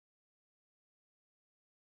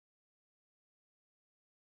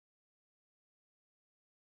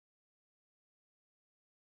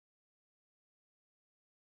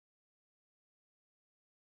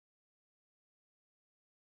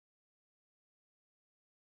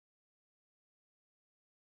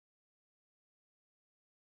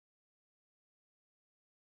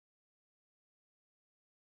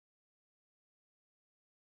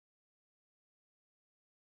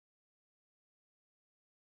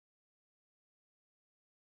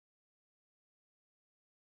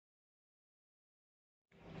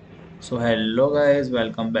So hello guys,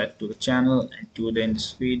 welcome back to the channel, and today in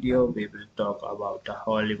this video we will talk about a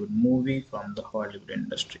Hollywood movie from the Hollywood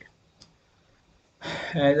industry.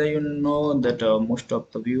 As you know that most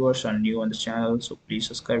of the viewers are new on the channel, so please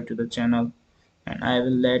subscribe to the channel and I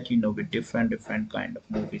will let you know with different kind of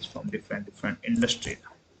movies from different industry.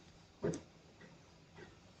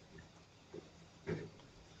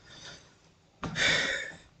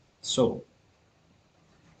 So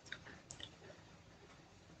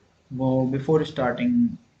before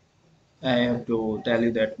starting I have to tell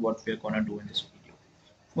you that what we are gonna do in this video.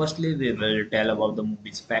 Firstly, we will tell about the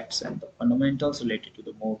movie's facts and the fundamentals related to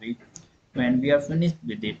the movie. When we are finished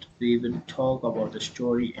with it, we will talk about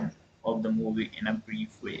the of the movie in a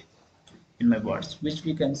brief way, in my words, which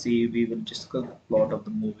we can see. We will discuss the plot of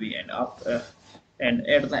the movie, and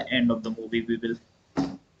at the end of the movie, we will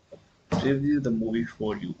review the movie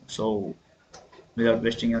for you. So, without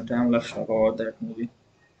wasting your time, let's talk about that movie.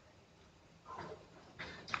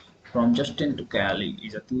 From Justin to Kelly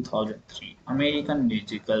is a 2003 American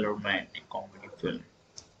musical romantic comedy film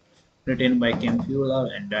written by Kim Fuller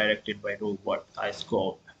and directed by Robert I.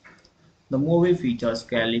 Scott. The movie features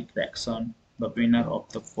Kelly Clarkson, the winner of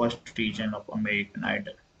the first season of American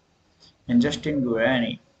Idol, and Justin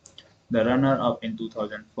Guarini, the runner-up in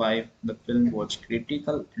 2005. The film was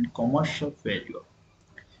critical and commercial failure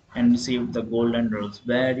and received the Golden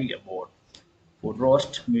Raspberry Award for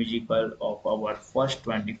Worst Musical of our first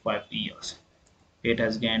 25 years. It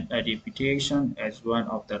has gained a reputation as one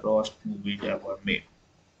of the worst movies ever made.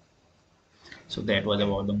 So that was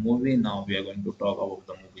about the movie. Now we are going to talk about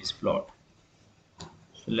the movie's plot.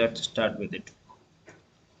 So let's start with it.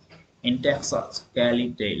 In Texas,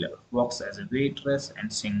 Kelly Taylor works as a waitress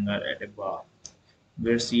and singer at a bar,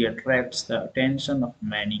 where she attracts the attention of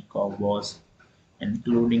many cowboys,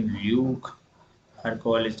 including Luke. Her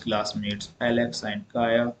college classmates Alex and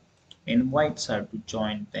Kaya invites her to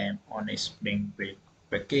join them on a spring break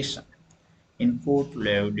vacation in Fort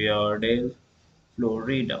Lauderdale,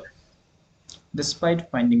 Florida.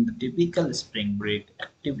 Despite finding the typical spring break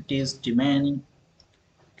activities demanding,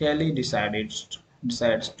 Kelly decides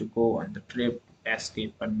to go on the trip to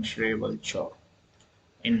escape a miserable job.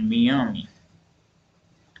 In Miami,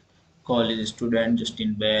 college student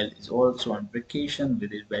Justin Bell is also on vacation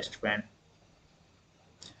with his best friend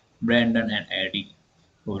Brandon and Eddie,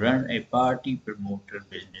 who run a party promoter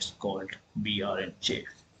business called BR&J.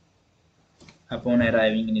 Upon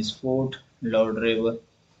arriving in his Fort Lauderdale,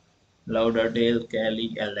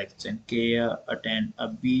 Kelly, Alex, and Kaya attend a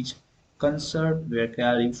beach concert where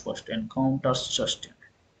Kelly first encounters Justin.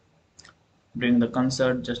 During the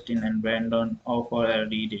concert, Justin and Brandon offer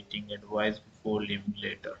Eddie dating advice before leaving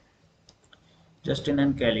later. Justin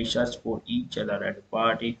and Kelly search for each other at the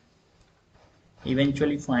party,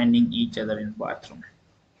 eventually finding each other in the bathroom.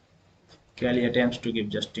 Kelly attempts to give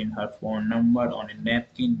Justin her phone number on a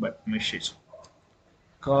napkin but misses,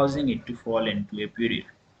 causing it to fall into a puddle.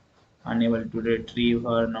 Unable to retrieve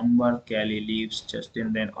her number, Kelly leaves.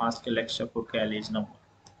 Justin then asks Alexa for Kelly's number,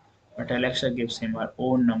 but Alexa gives him her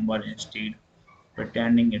own number instead,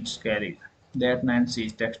 pretending it's Kelly. That night she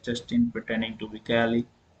texts Justin pretending to be Kelly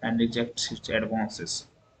and rejects his advances.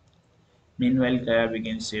 Meanwhile, Kaya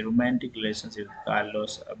begins a romantic relationship with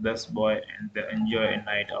Carlos, a busboy, and they enjoy a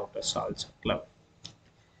night out at salsa club.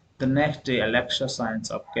 The next day, Alexa signs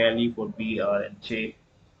up Kelly for BR&J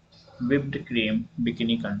whipped cream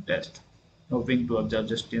bikini contest. Hoping to observe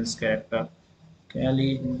Justin's character,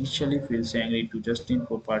 Kelly initially feels angry to Justin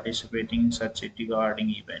for participating in such a degrading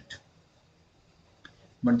event,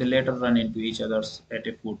 but they later run into each other at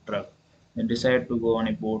a food truck. They decide to go on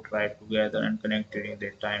a boat ride together and connect during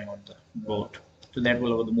their time on the boat. So that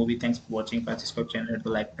will over the movie. Thanks for watching. Francisco channel. Hit the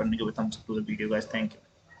like button, give a thumbs up to the video, guys. Thank you.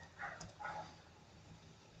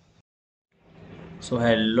 So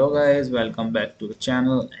hello guys, welcome back to the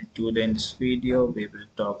channel, and today in this video we will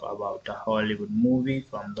talk about a Hollywood movie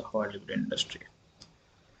from the Hollywood industry.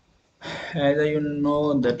 As you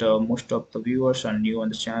know that most of the viewers are new on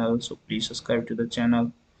the channel, so please subscribe to the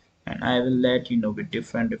channel and I will let you know with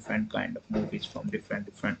different kind of movies from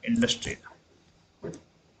different industry.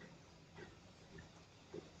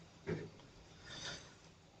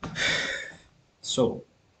 So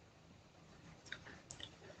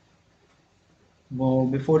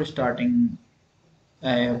before starting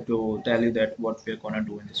I have to tell you that what we are gonna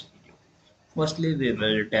do in this video. Firstly, we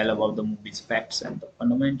will tell about the movie's facts and the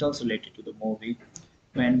fundamentals related to the movie.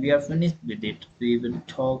 When we are finished with it, we will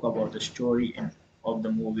talk about the of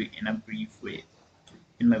the movie in a brief way,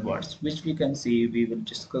 in my words, which we can see. We will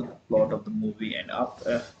discuss the plot of the movie, and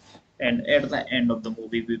at the end of the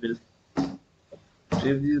movie, we will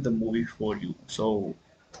review the movie for you. So,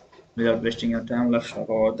 Without wasting your time, let's talk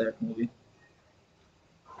about that movie.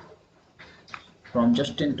 From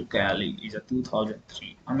Justin to Kelly is a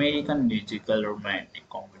 2003 American musical romantic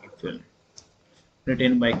comedy film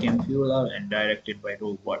written by Kim Fuller and directed by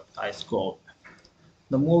Robert I. Scott.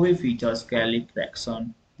 The movie features Kelly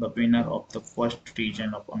Clarkson, the winner of the first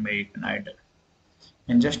season of American Idol,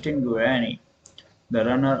 and Justin Guarini, the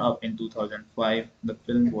runner-up in 2005. The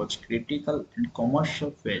film was critical and commercial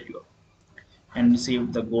failure and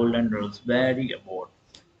received the Golden Raspberry Award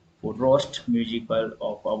for Worst Musical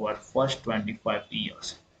of our first 25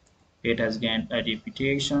 years. It has gained a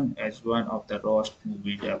reputation as one of the worst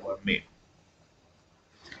movies ever made.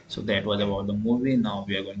 So that was about the movie. Now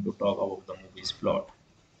we are going to talk about the movie's plot.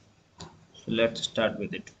 So let's start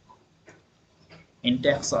with it. In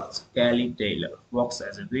Texas, Kelly Taylor works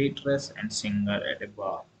as a waitress and singer at a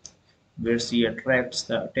bar, where she attracts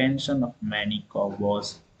the attention of many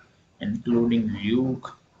cowboys, including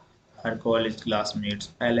Luke. Her college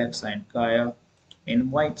classmates Alex and Kaya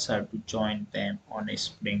invites her to join them on a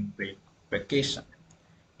spring break vacation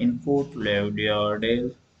in Fort Lauderdale,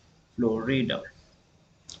 Florida.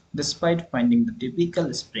 Despite finding the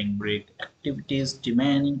typical spring break activities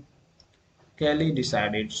demanding, Kelly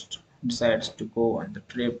decides to go on the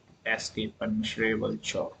trip to escape her miserable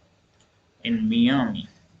job. In Miami,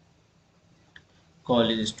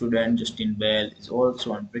 college student Justin Bell is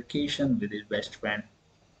also on vacation with his best friend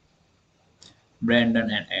Brandon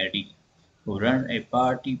and Eddie, who run a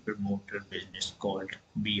party promoter business called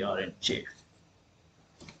BR&J.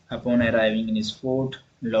 Upon arriving in his Fort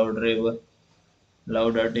Lauderdale,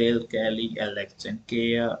 Kelly, Alex, and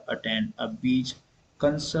Kaya attend a beach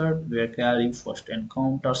concert where Kelly first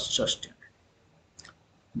encounters Justin.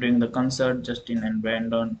 During the concert, Justin and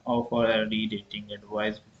Brandon offer Eddie dating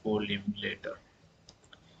advice before leaving later.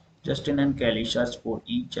 Justin and Kelly search for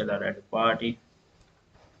each other at the party,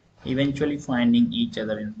 eventually finding each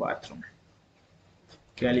other in the bathroom.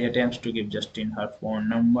 Kelly attempts to give Justin her phone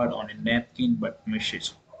number on a napkin but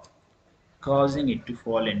misses, causing it to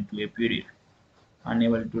fall into a puddle.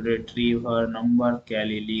 Unable to retrieve her number,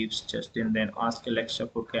 Kelly leaves. Justin then asks Alexa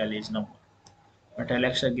for Kelly's number, but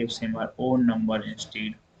Alexa gives him her own number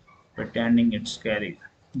instead, pretending it's Kelly.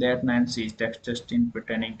 That night, she texts Justin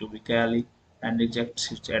pretending to be Kelly and rejects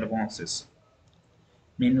his advances.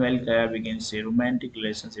 Meanwhile, Kaya begins a romantic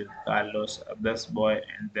relationship with Carlos, a busboy,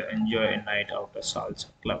 and they enjoy a night out at salsa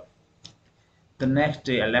club. The next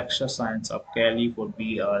day, Alexa signs up Kelly for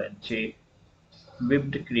BR&J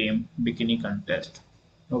whipped cream bikini contest.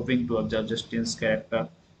 Hoping to observe Justin's character,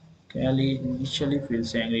 Kelly initially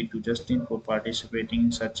feels angry to Justin for participating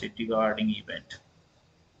in such a degrading event,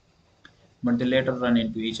 but they later run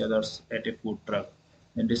into each other at a food truck.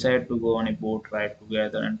 They decide to go on a boat ride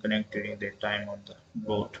together and connect during their time on the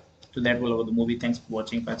boat. So that will over the movie. Thanks for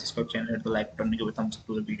watching. Francisco channel. Hit the like button, give a thumbs up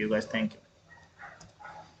to the video, guys. Thank you.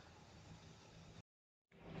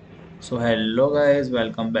 So hello guys,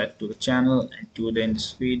 welcome back to the channel, and today in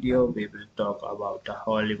this video we will talk about a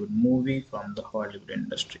Hollywood movie from the Hollywood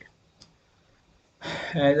industry.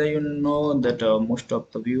 As you know that most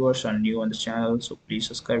of the viewers are new on the channel, so please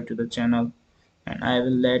subscribe to the channel, and I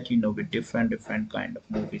will let you know with different kind of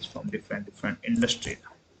movies from different industry.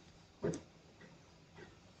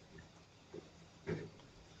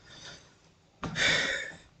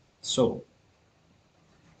 So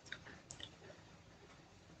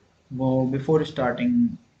well, before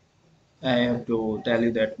starting, I have to tell you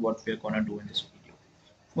that what we are gonna do in this video.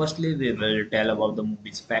 Firstly, we will tell about the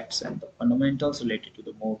movie's facts and the fundamentals related to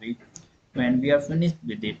the movie. When we are finished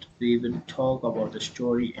with it, we will talk about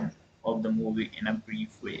the of the movie in a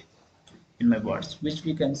brief way, in my words, which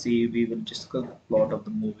we can see. We will discuss the plot of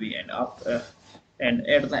the movie, and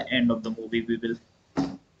at the end of the movie, we will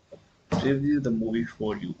review the movie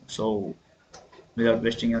for you. So, without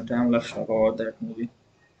wasting your time, let's talk about that movie.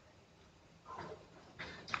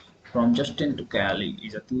 From Justin to Kelly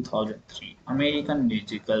is a 2003 American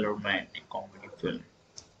musical romantic comedy film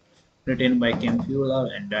written by Kim Fuller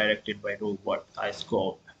and directed by Robert I.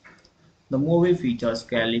 Scott. The movie features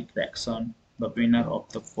Kelly Clarkson, the winner of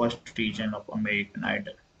the first season of American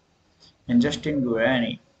Idol, and Justin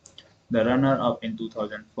Guarini, the runner-up in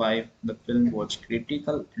 2005. The film was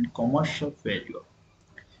critical and commercial failure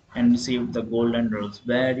and received the Golden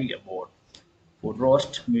Raspberry Award for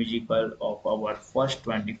Worst Musical of our first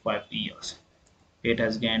 25 years. It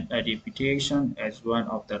has gained a reputation as one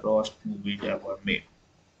of the worst movies ever made.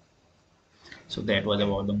 So that was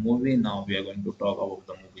about the movie. Now we are going to talk about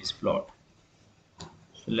the movie's plot.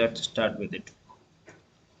 So let's start with it.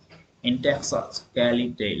 In Texas,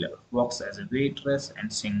 Kelly Taylor works as a waitress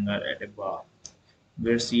and singer at a bar,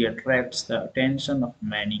 where she attracts the attention of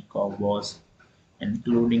many cowboys,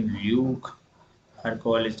 including Luke. Her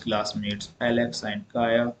college classmates Alex and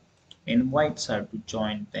Kaya invites her to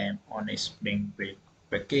join them on a spring break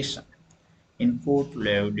vacation in Fort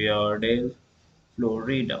Lauderdale,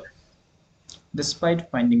 Florida. Despite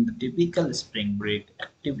finding the typical spring break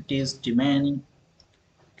activities demanding,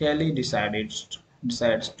 Kelly decides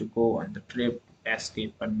to go on the trip to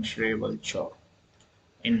escape her miserable job.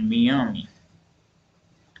 In Miami,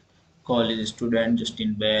 college student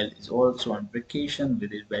Justin Bell is also on vacation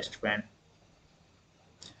with his best friend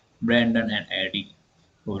Brandon and Eddie,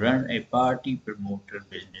 who run a party promoter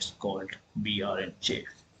business called BR&J.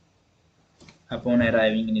 Upon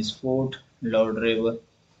arriving in his Fort Lauderdale,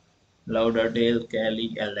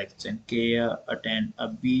 Kelly, Alex, and Kaya attend a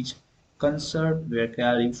beach concert where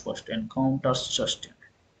Kelly first encounters Justin.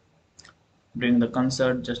 During the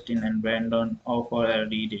concert, Justin and Brandon offer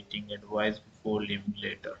Eddie dating advice before leaving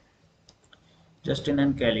later. Justin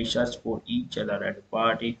and Kelly search for each other at the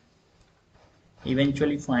party,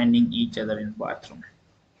 eventually finding each other in the bathroom.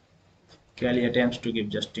 Kelly attempts to give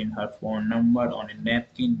Justin her phone number on a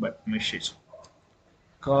napkin but misses,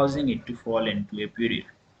 causing it to fall into a puddle.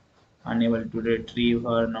 Unable to retrieve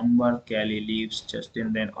her number, Kelly leaves.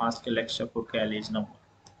 Justin then asks Alexa for Kelly's number,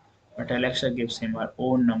 but Alexa gives him her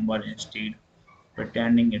own number instead,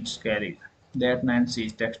 pretending it's Kelly. That night, she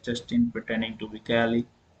texts Justin pretending to be Kelly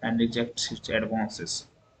and rejects his advances.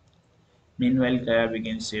 Meanwhile, Kaya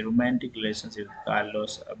begins a romantic relationship with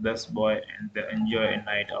Carlos, a busboy, and they enjoy a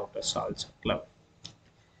night out at salsa club.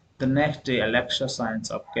 The next day, Alexa signs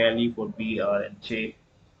up Kelly for BR&J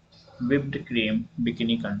whipped cream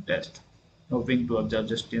bikini contest. Hoping to observe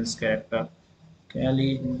Justin's character,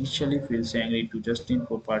 Kelly initially feels angry to Justin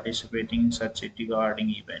for participating in such a degrading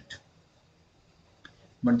event,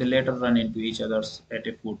 but they later run into each other at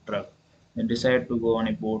a food truck. They decide to go on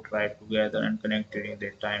a boat ride together and connect during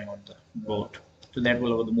their time on the boat. So that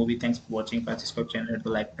will over the movie. Thanks for watching. Francisco channel. Hit the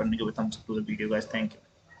like button, give a thumbs up to the video, guys. Thank you.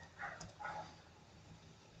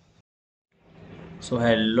 So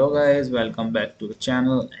hello guys, welcome back to the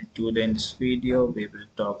channel, and today in this video we will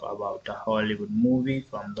talk about a Hollywood movie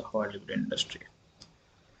from the Hollywood industry.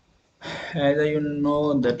 As you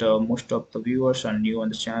know that most of the viewers are new on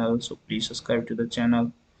the channel, so please subscribe to the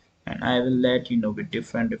channel, and I will let you know with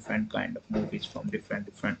different kind of movies from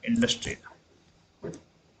different industry.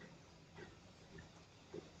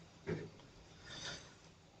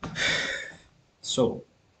 So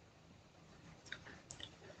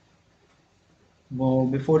well,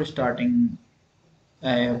 before starting,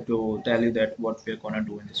 I have to tell you that what we are gonna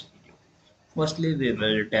do in this video. Firstly, we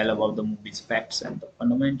will tell about the movie's facts and the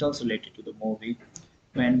fundamentals related to the movie.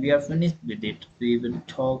 When we are finished with it, we will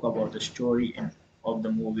talk about the of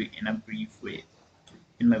the movie in a brief way,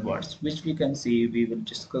 in my words, which we can see. We will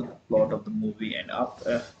discuss the plot of the movie, and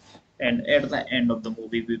at the end of the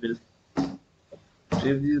movie, we will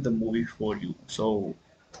review the movie for you. So,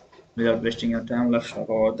 without wasting your time, let's talk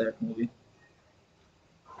about that movie.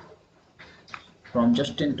 From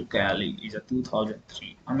Justin to Cali is a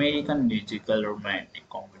 2003 American musical romantic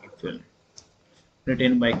comedy film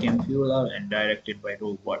written by Kim Fuller and directed by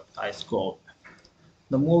Robert I. Scott.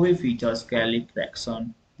 The movie features Kelly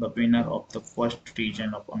Clarkson, the winner of the first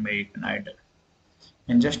season of American Idol,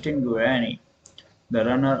 and Justin Guarini, the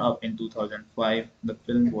runner-up in 2005. The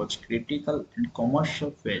film was critical and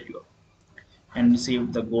commercial failure and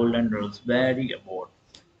received the Golden Raspberry Award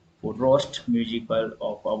for Worst Musical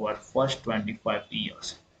of our first 25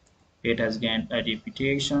 years. It has gained a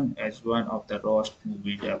reputation as one of the worst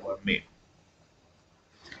movies ever made.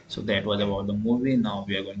 So that was about the movie. Now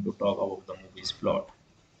we are going to talk about the movie's plot.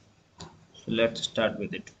 So let's start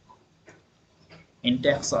with it. In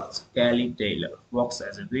Texas, Kelly Taylor works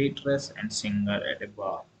as a waitress and singer at a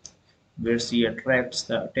bar, where she attracts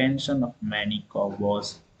the attention of many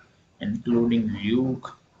cowboys, including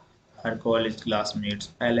Luke. Her college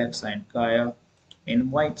classmates Alex and Kaya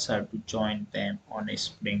invites her to join them on a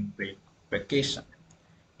spring break vacation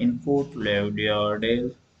in Fort Lauderdale,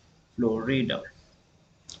 Florida.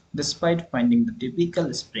 Despite finding the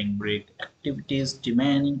typical spring break activities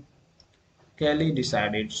demanding, Kelly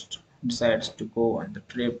decides to go on the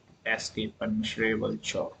trip to escape her miserable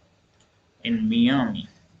job. In Miami,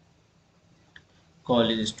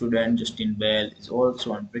 college student Justin Bell is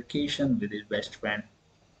also on vacation with his best friend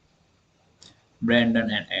Brandon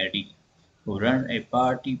and Eddie, who run a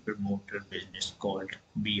party promoter business called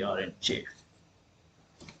BR&J.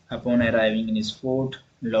 Upon arriving in his Fort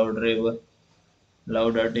Lauderdale,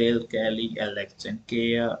 Kelly, Alex, and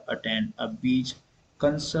Kaya attend a beach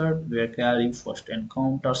concert where Kelly first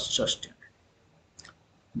encounters Justin.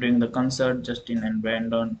 During the concert, Justin and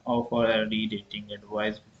Brandon offer early dating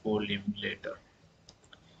advice before leaving later.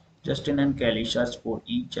 Justin and Kelly search for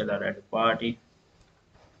each other at a party,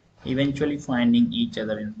 eventually finding each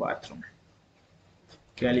other in the bathroom.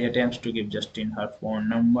 Kelly attempts to give Justin her phone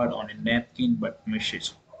number on a napkin but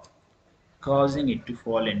misses, causing it to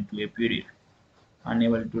fall into a puddle.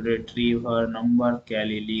 Unable to retrieve her number,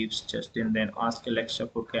 Kelly leaves Justin, then asks Alexa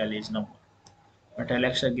for Kelly's number. But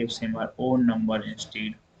Alexa gives him her own number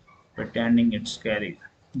instead, pretending it's Kelly.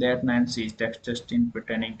 That night she texts Justin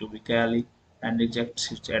pretending to be Kelly and rejects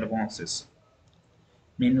his advances.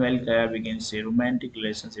 Meanwhile, Kaya begins a romantic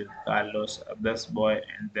relationship with Carlos, a busboy,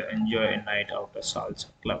 and they enjoy a night out at salsa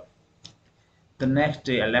club. The next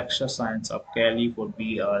day, Alexa signs up Kelly for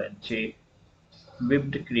BR and J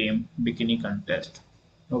whipped cream bikini contest.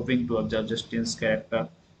 Hoping to observe Justin's character,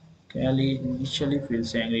 Kelly initially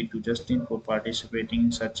feels angry to Justin for participating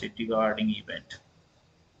in such a degrading event,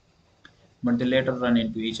 but they later run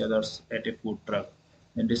into each other at a food truck.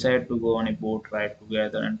 They decide to go on a boat ride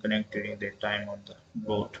together and connect during their time on the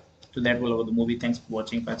boat. So that will over the movie. Thanks for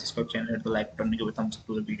watching. Francisco channel. Hit the like button, give a thumbs up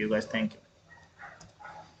to the video, guys. Thank you.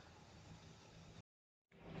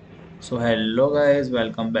 So hello guys,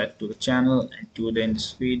 welcome back to the channel, and today in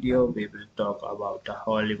this video we will talk about a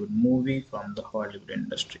Hollywood movie from the Hollywood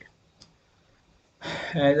industry.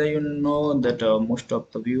 As you know that most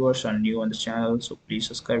of the viewers are new on the channel, so please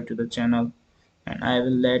subscribe to the channel, and I will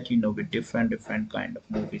let you know with different kind of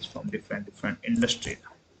movies from different industry.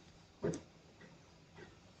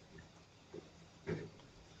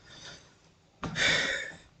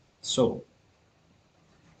 So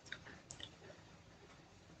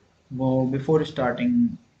well, before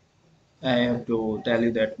starting, I have to tell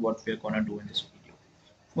you that what we are gonna do in this video.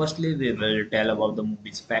 Firstly, we will tell about the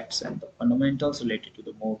movie's facts and the fundamentals related to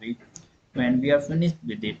the movie. When we are finished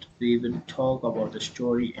with it, we will talk about the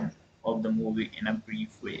story of the movie in a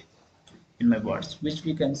brief way, in my words, which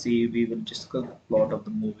we can see. We will discuss the plot of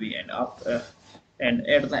the movie, and and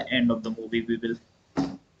at the end of the movie, we will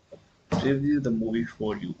review the movie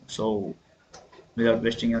for you. So, without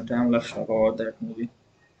wasting your time, let's talk about that movie.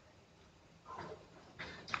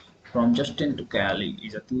 From Justin to Kelly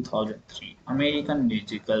is a 2003 American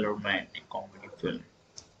musical romantic comedy film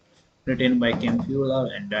written by Kim Fuller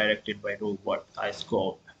and directed by Robert I.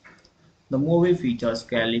 Scott. The movie features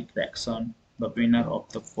Kelly Clarkson, the winner of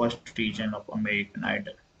the first season of American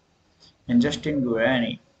Idol, and Justin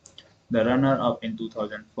Guarini, the runner-up in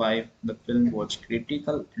 2005. The film was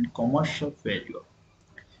critical and commercial failure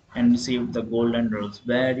and received the Golden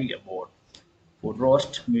Raspberry Award for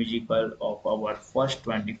Worst Musical of our first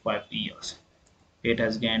 25 years. It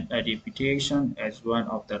has gained a reputation as one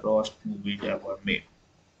of the worst movies ever made.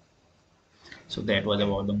 So that was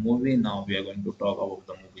about the movie. Now we are going to talk about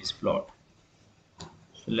the movie's plot.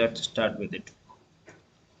 So let's start with it.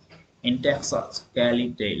 In Texas,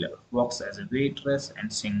 Kelly Taylor works as a waitress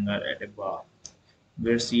and singer at a bar,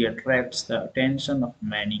 where she attracts the attention of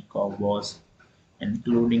many cowboys,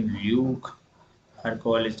 including Luke. Her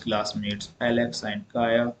college classmates Alex and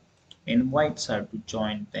Kaya invites her to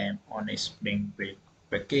join them on a spring break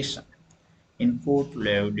vacation in Fort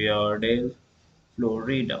Lauderdale,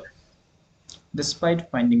 Florida.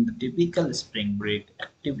 Despite finding the typical spring break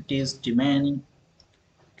activities demanding,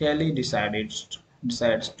 Kelly decides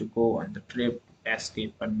to go on the trip to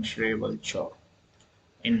escape her miserable job.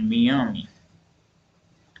 In Miami,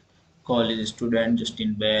 college student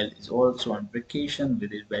Justin Bell is also on vacation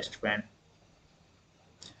with his best friend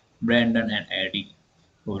Brandon and Eddie,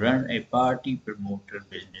 who run a party promoter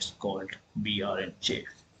business called BR&J.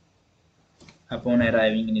 Upon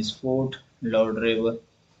arriving in his Fort Lauderdale,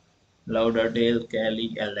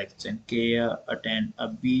 Kelly, Alex, and Kaya attend a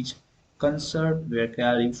beach concert where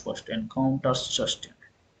Kelly first encounters Justin.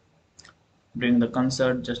 During the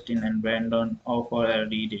concert, Justin and Brandon offer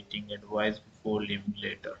early dating advice before leaving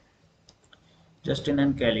later. Justin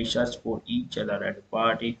and Kelly search for each other at a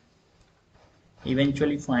party,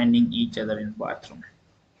 eventually finding each other in the bathroom.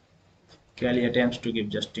 Kelly attempts to give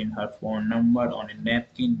Justin her phone number on a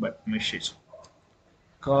napkin but misses,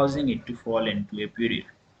 causing it to fall into a puddle.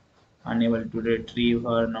 Unable to retrieve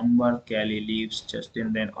her number, Kelly leaves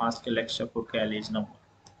Justin, then asks Alexa for Kelly's number.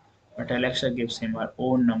 But Alexa gives him her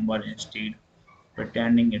own number instead,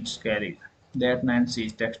 pretending it's Kelly. That night she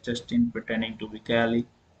texts Justin pretending to be Kelly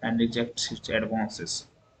and rejects his advances.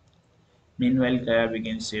 Meanwhile, Kaya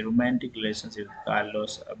begins a romantic relationship with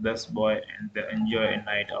Carlos, a busboy, and they enjoy a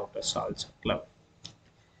night out at salsa club.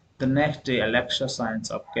 The next day, Alexa signs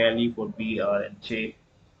up Kelly for BR and J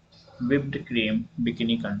whipped cream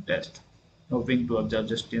bikini contest. Hoping to observe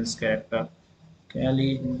Justin's character,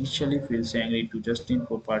 Kelly initially feels angry to Justin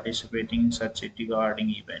for participating in such a degrading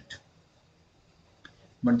event,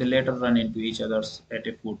 but they later run into each other at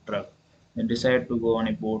a food truck. They decide to go on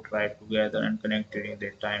a boat ride together and connect during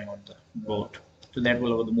their time on the boat. So that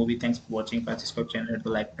will over the movie. Thanks for watching. Francisco channel. Hit the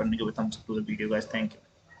like button, give a thumbs up to the video, guys. Thank you.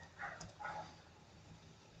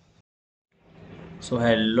 So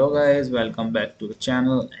hello guys, welcome back to the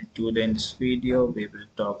channel, and today in this video we will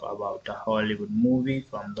talk about a Hollywood movie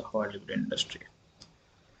from the Hollywood industry.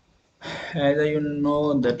 As you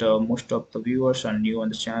know that most of the viewers are new on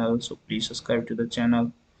the channel, so please subscribe to the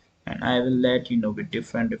channel, and I will let you know with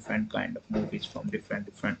different kind of movies from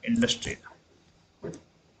different industry.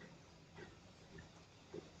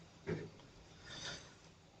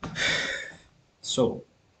 So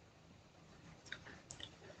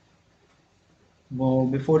well,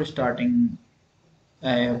 before starting,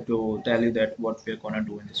 I have to tell you that what we are gonna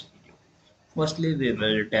do in this video. Firstly, we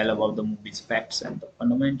will tell about the movie's facts and the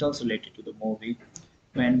fundamentals related to the movie.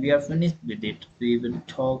 When we are finished with it, we will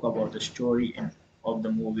talk about the of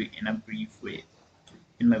the movie in a brief way,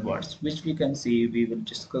 in my words, which we can see. We will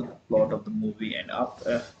discuss the plot of the movie, and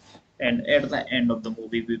at the end of the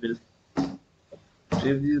movie, we will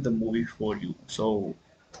review the movie for you. So,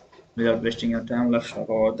 without wasting your time, let's talk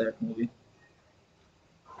about that movie.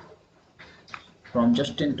 From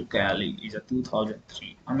Justin to Cali is a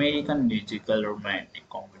 2003 American musical romantic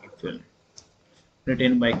comedy film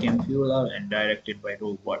written by Kim Fuller and directed by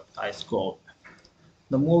Robert I. Scott.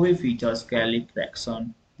 The movie features Kelly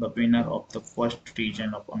Clarkson, the winner of the first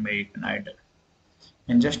season of American Idol,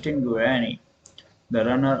 and Justin Guarini, the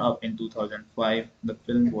runner-up in 2005. The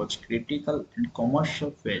film was critical and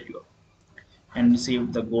commercial failure and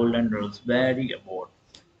received the Golden Raspberry Award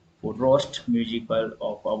for Worst Musical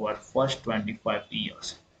of our first 25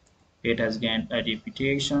 years. It has gained a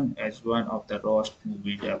reputation as one of the worst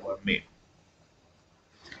movies ever made.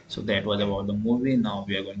 So that was about the movie. Now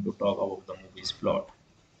we are going to talk about the movie's plot.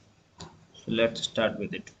 So let's start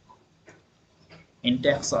with it. In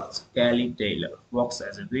Texas, Kelly Taylor works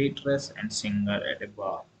as a waitress and singer at a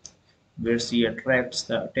bar, where she attracts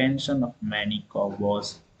the attention of many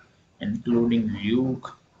cowboys, including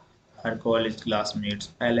Luke. Her college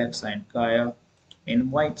classmates Alex and Kaya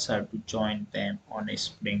invites her to join them on a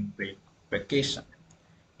spring break vacation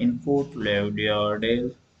in Fort Lauderdale,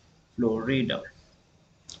 Florida.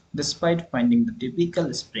 Despite finding the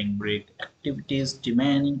typical spring break activities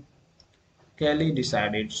demanding, Kelly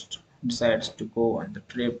decides to go on the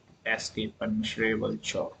trip to escape her miserable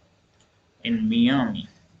job. In Miami,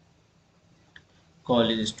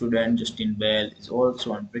 college student Justin Bell is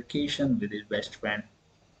also on vacation with his best friend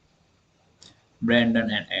Brandon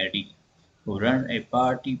and Eddie, who run a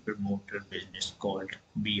party promoter business called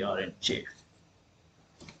BR&J.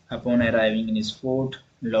 Upon arriving in his Fort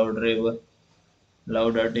Lauderdale,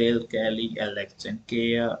 Kelly, Alex, and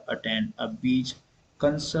Kaya attend a beach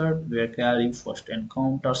concert where Kelly first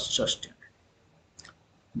encounters Justin.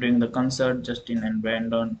 During the concert, Justin and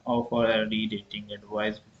Brandon offer Eddie dating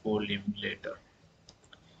advice before leaving later.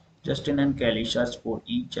 Justin and Kelly search for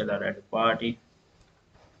each other at the party,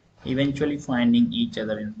 eventually finding each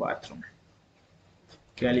other in the bathroom.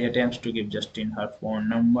 Kelly attempts to give Justin her phone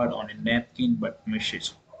number on a napkin but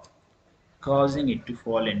misses, causing it to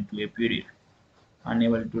fall into a puddle.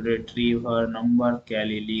 Unable to retrieve her number,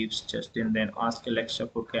 Kelly leaves Justin, then asks Alexa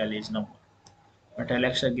for Kelly's number. But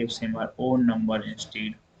Alexa gives him her own number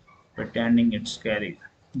instead, pretending it's Kelly.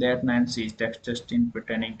 That night she texts Justin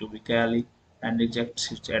pretending to be Kelly and rejects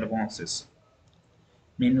his advances.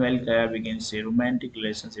 Meanwhile, Kaya begins a romantic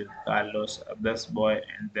relationship with Carlos, a busboy,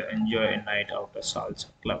 and they enjoy a night out at salsa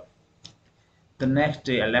club. The next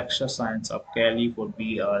day, Alexa signs up Kelly for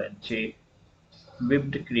BR&J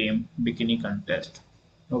whipped cream bikini contest.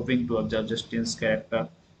 Hoping to observe Justin's character,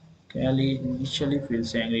 Kelly initially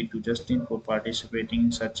feels angry to Justin for participating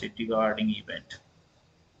in such a degrading event,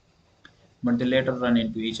 but they later run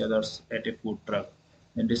into each other at a food truck.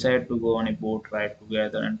 They decide to go on a boat ride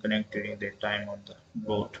together and connect during their time on the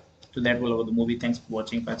boat. So that will over the movie. Thanks for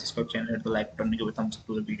watching. Francisco channel. Hit the like button, give a thumbs up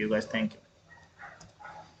to the video, guys. Thank you.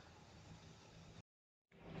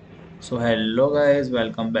 So hello guys,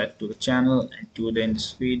 welcome back to the channel, and today in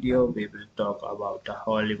this video we will talk about a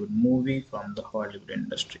Hollywood movie from the Hollywood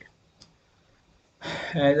industry.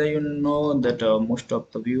 As you know that most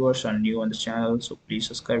of the viewers are new on the channel, so please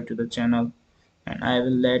subscribe to the channel, and I will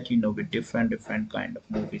let you know with different kind of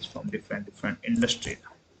movies from different industry.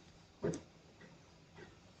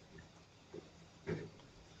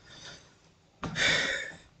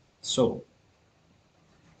 So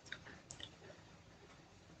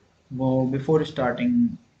well, before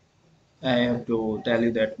starting, I have to tell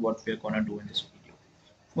you that what we are gonna do in this video.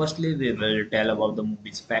 Firstly, we will tell about the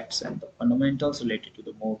movie's facts and the fundamentals related to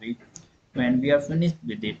the movie. When we are finished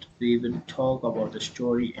with it, we will talk about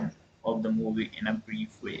the of the movie in a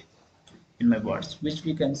brief way. In my words, which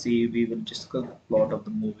we can see, we will discuss the plot of the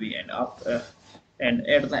movie, and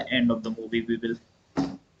at the end of the movie, we will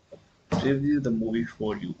review the movie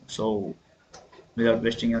for you. So, without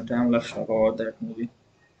wasting your time, let's talk about that movie.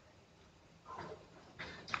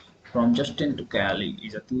 From Justin to Cali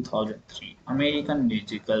is a 2003 American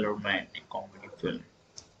musical romantic comedy film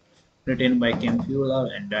written by Kim Fuller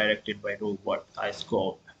and directed by Robert I.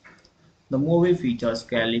 Scott. The movie features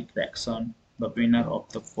Kelly Clarkson, the winner of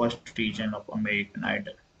the first season of American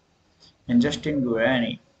Idol, and Justin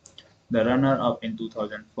Guarini, the runner-up in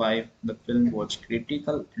 2005. The film was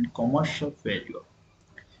critical and commercial failure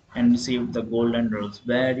and received the Golden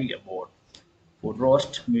Raspberry Award for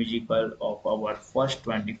Worst Musical of our first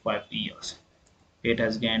 25 years. It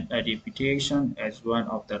has gained a reputation as one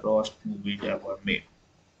of the worst movies ever made.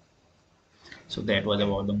 So that was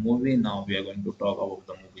about the movie. Now we are going to talk about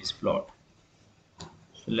the movie's plot.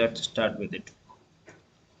 So let's start with it.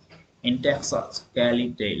 In Texas,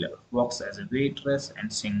 Kelly Taylor works as a waitress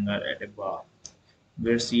and singer at a bar,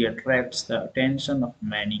 where she attracts the attention of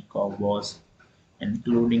many cowboys,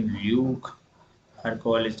 including Luke. Her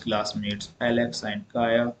college classmates Alex and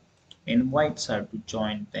Kaya invites her to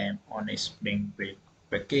join them on a spring break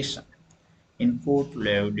vacation in Fort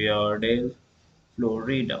Lauderdale,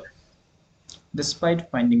 Florida.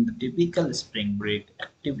 Despite finding the typical spring break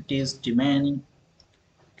activities demanding,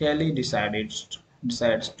 Kelly decides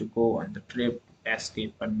to go on the trip to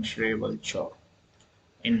escape her miserable job.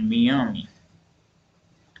 In Miami,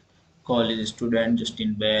 college student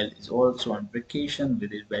Justin Bell is also on vacation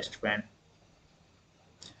with his best friend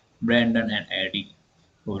Brandon and Eddie,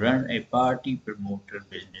 who run a party promoter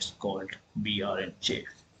business called BR&J.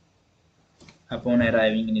 Upon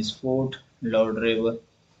arriving in his Fort Lauderdale,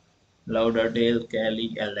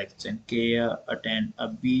 Kelly, Alex, and Kaya attend a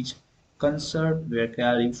beach concert where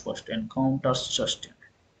Kelly first encounters Justin.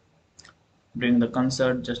 During the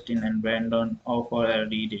concert, Justin and Brandon offer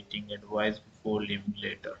Eddie dating advice before leaving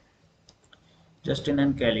later. Justin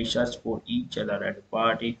and Kelly search for each other at the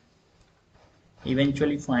party,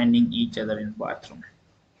 eventually finding each other in the bathroom.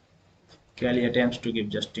 Kelly attempts to give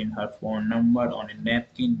Justin her phone number on a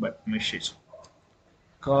napkin but misses,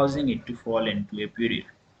 causing it to fall into a puddle.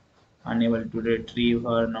 Unable to retrieve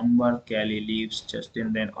her number, Kelly leaves.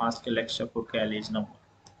 Justin then asks Alexa for Kelly's number,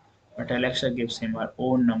 but Alexa gives him her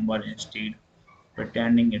own number instead,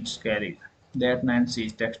 pretending it's Kelly. That night she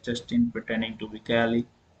texts Justin pretending to be Kelly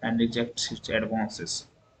and rejects his advances.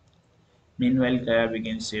 Meanwhile, Kaya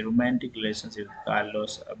begins a romantic relationship with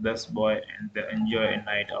Carlos, a busboy, and they enjoy a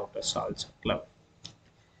night out at salsa club.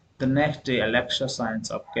 The next day, Alexa signs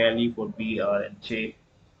up Kelly for BR&J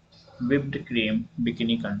whipped cream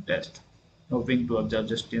bikini contest. Hoping to observe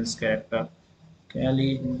Justin's character,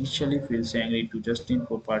 Kelly initially feels angry to Justin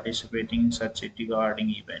for participating in such a degrading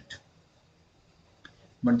event,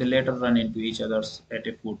 but they later run into each other at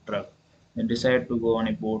a food truck. They decide to go on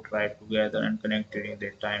a boat ride together and connect during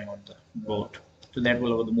their time on the boat. So that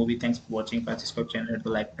will over the movie. Thanks for watching. Francisco channel. Hit the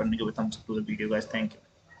like button, give a thumbs up to the video, guys. Thank you.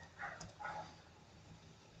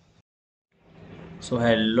 So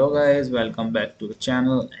hello guys, welcome back to the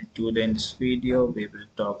channel, and today in this video we will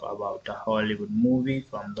talk about a Hollywood movie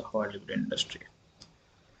from the Hollywood industry.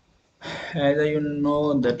 As you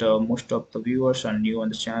know that most of the viewers are new on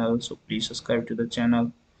the channel, so please subscribe to the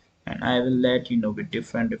channel, and I will let you know with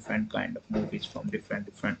different kind of movies from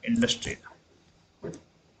different industry.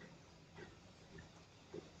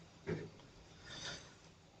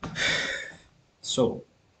 So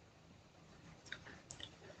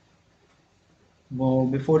well,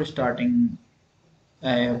 before starting,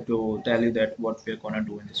 I have to tell you that what we are gonna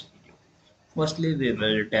do in this video. Firstly, we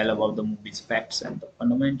will tell about the movie's facts and the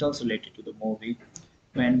fundamentals related to the movie.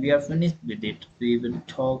 When we are finished with it, we will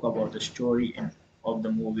talk about the of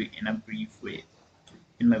the movie in a brief way.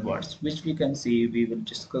 In my words, which we can see, we will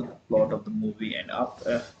discuss the plot of the movie, and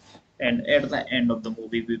at the end of the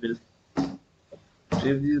movie, we will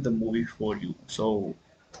review the movie for you. So,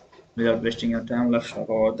 without wasting your time, let's talk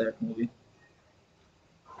about that movie.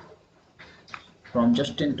 From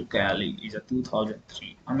Justin to Cali is a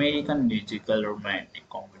 2003 American musical romantic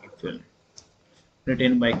comedy film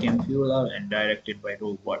written by Kim Fuller and directed by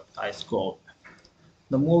Robert I. Scott.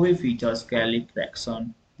 The movie features Kelly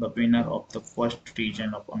Clarkson, the winner of the first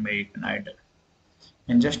season of American Idol,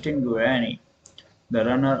 and Justin Guarini, the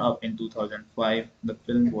runner-up in 2005. The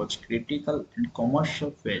film was critical and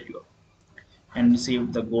commercial failure and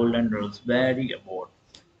received the Golden Raspberry Award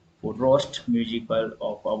for roast musical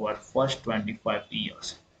of our first 25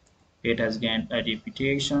 years. It has gained a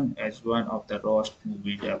reputation as one of the roast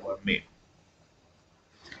movies ever made.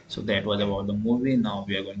 So that was about the movie. Now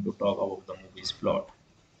we are going to talk about the movie's plot.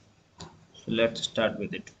 So let's start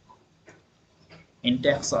with it. In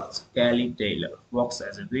Texas, Kelly Taylor works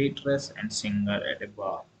as a waitress and singer at a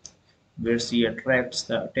bar, where she attracts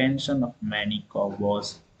the attention of many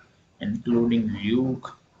cowboys, including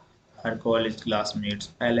Luke. Her college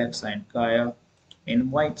classmates Alex and Kaya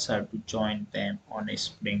invites her to join them on a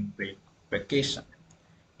spring break vacation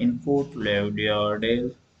in Fort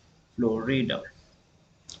Lauderdale, Florida.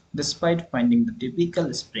 Despite finding the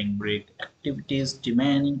typical spring break activities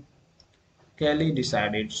demanding, Kelly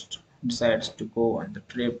decides to go on the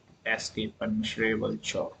trip to escape her miserable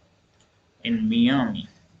job. In Miami,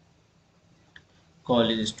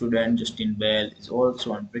 college student Justin Bell is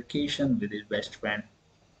also on vacation with his best friend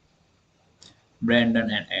Brandon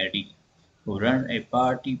and Eddie, who run a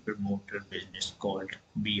party promoter business called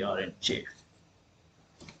BR&J.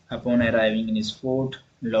 Upon arriving in his Fort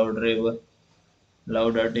Lauderdale,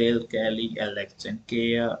 Kelly, Alex, and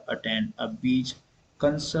Kaya attend a beach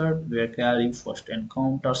concert where Kelly first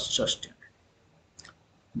encounters Justin.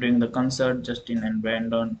 During the concert, Justin and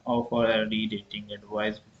Brandon offer Eddie dating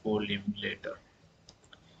advice before leaving later.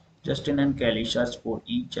 Justin and Kelly search for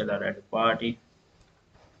each other at the party,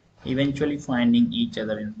 eventually finding each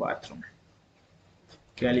other in the bathroom.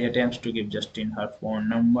 Kelly attempts to give Justin her phone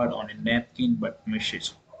number on a napkin but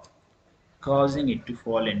misses, causing it to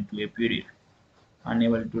fall into a puddle.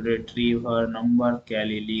 Unable to retrieve her number,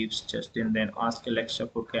 Kelly leaves. Justin then asks Alexa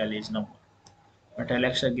for Kelly's number, but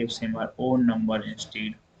Alexa gives him her own number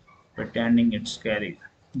instead, pretending it's Kelly.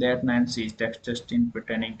 That night, she texts Justin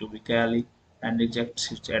pretending to be Kelly and rejects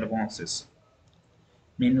his advances.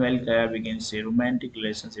 Meanwhile, Kaya begins a romantic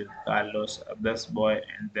relationship with Carlos, a busboy,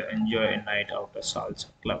 and they enjoy a night out at salsa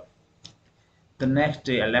club. The next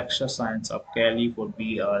day, Alexa signs up Kelly for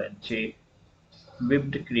BR&J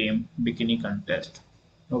whipped cream bikini contest.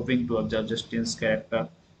 Hoping to observe Justin's character,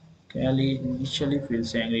 Kelly initially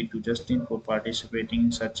feels angry to Justin for participating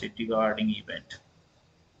in such a degrading event,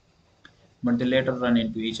 but they later run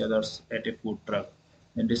into each other at a food truck.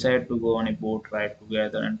 They decide to go on a boat ride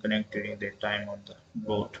together and connect during their time on the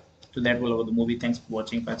boat. So that will over the movie. Thanks for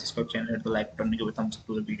watching. Francisco channel. Hit the like button, give a thumbs up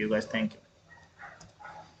to the video, guys. Thank you.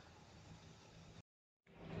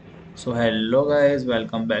 So hello guys,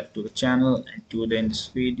 welcome back to the channel, and today in this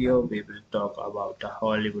video we will talk about a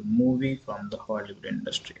Hollywood movie from the Hollywood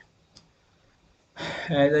industry.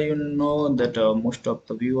 As you know that most of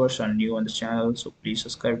the viewers are new on the channel, so please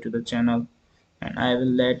subscribe to the channel, and I will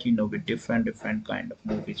let you know with different kind of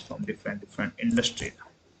movies from different industry.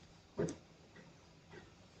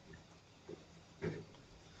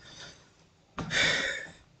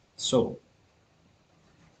 So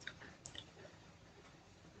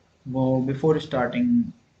well, before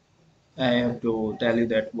starting, I have to tell you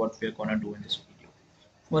that what we are gonna do in this video.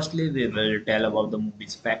 Firstly, we will tell about the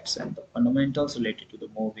movie's facts and the fundamentals related to the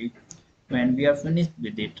movie. When we are finished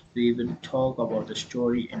with it, we will talk about the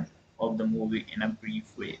story of the movie in a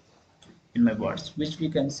brief way, in my words, which we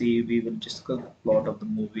can see. We will discuss the plot of the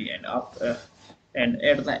movie, and at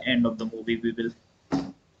the end of the movie, we will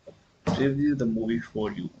review the movie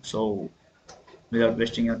for you. So, without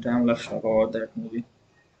wasting your time, let's talk about that movie.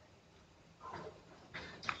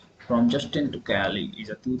 From Justin to Cali is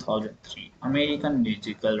a 2003 American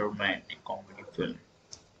musical romantic comedy film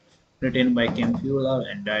written by Kim Fuller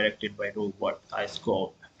and directed by Robert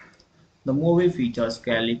Scott. The movie features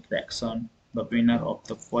Kelly Clarkson, the winner of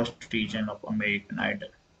the first season of American Idol,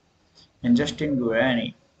 and Justin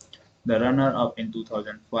Guarini, the runner-up in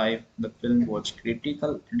 2005. The film was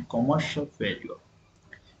critical and commercial failure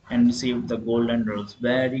and received the Golden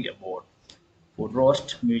Raspberry Award for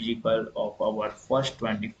Roast Musical of our first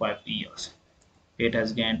 25 years. It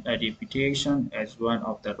has gained a reputation as one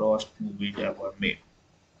of the roast movies ever made.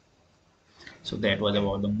 So that was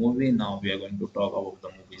about the movie. Now we are going to talk about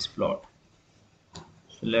the movie's plot.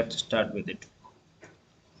 So let's start with it.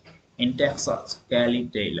 In Texas, Kelly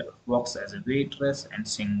Taylor works as a waitress and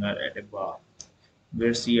singer at a bar,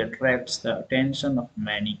 where she attracts the attention of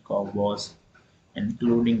many cowboys,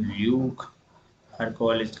 including Luke. Her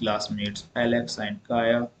college classmates Alex and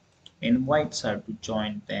Kaya invites her to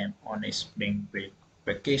join them on a spring break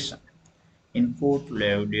vacation in Fort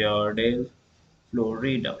Lauderdale,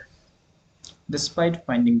 Florida. Despite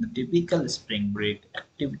finding the typical spring break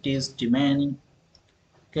activities demanding,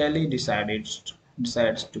 Kelly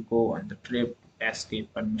decides to go on the trip to escape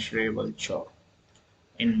her miserable job.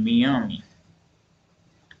 In Miami,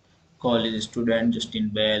 College student Justin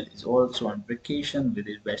Bell is also on vacation with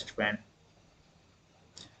his best friend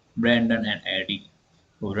Brandon and Eddie,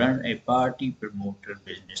 who run a party promoter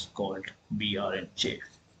business called BR&J.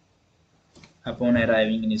 Upon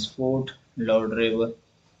arriving in his Fort Lauderdale,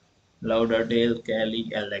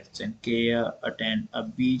 Kelly, Alex, and Kaya attend a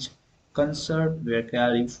beach concert where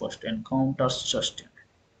Kelly first encounters Justin.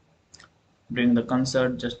 During the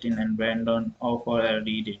concert, Justin and Brandon offer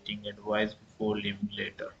Eddie dating advice before leaving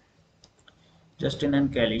later. Justin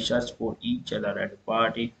and Kelly search for each other at a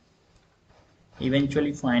party,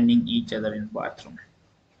 eventually finding each other in the bathroom.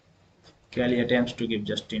 Kelly attempts to give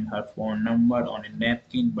Justin her phone number on a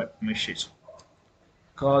napkin but misses,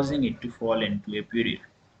 causing it to fall into a puddle.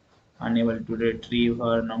 Unable to retrieve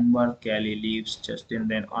her number, Kelly leaves. Justin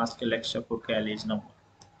then asks Alexa for Kelly's number,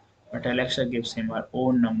 but Alexa gives him her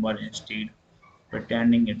own number instead,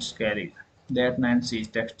 pretending it's Kelly. That night, she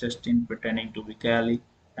texts Justin pretending to be Kelly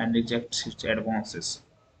and rejects his advances.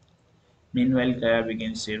 Meanwhile, Kaya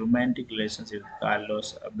begins a romantic relationship with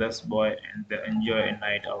Carlos, a busboy, and they enjoy a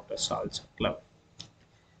night out at salsa club.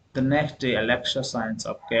 The next day, Alexa signs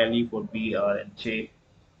up Kelly for BR&J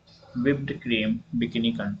whipped cream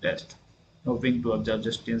bikini contest. Hoping to observe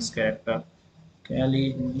Justin's character,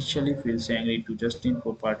 Kelly initially feels angry to Justin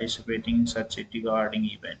for participating in such a degrading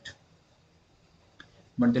event,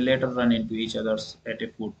 but they later run into each other at a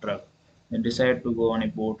food truck. They decide to go on a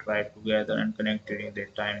boat ride together and connect during their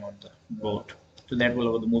time on the boat. So that will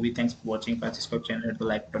over the movie. Thanks for watching. Please subscribe channel, hit the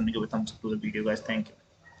like button, give a thumbs up to the video, guys. Thank you.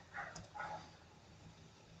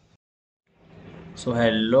 So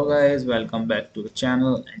hello guys, welcome back to the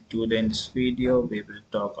channel, and today in this video we will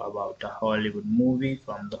talk about a Hollywood movie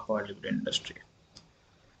from the Hollywood industry.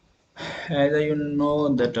 As you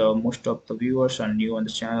know that most of the viewers are new on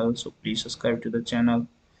the channel, so please subscribe to the channel,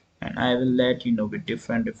 and I will let you know with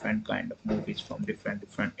different kind of movies from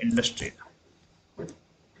different industry.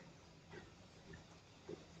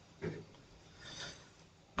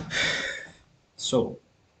 So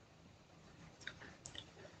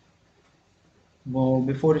well,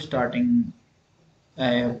 before starting, I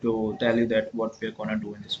have to tell you that what we are gonna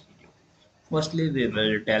do in this video. Firstly, we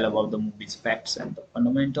will tell about the movie's facts and the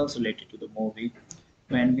fundamentals related to the movie.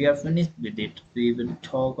 When we are finished with it, we will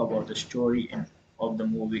talk about the story of the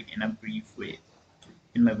movie in a brief way,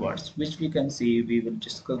 in my words, which we can see. We will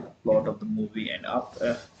discuss the plot of the movie, and at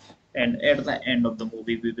the end of the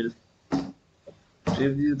movie, we will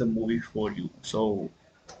review the movie for you. So,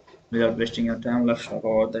 without wasting your time, let's talk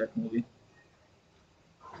about that movie.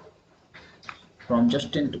 From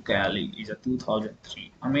Justin to Cali is a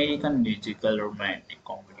 2003 American musical romantic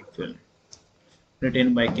comedy film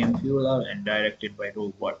written by Kim Fuller and directed by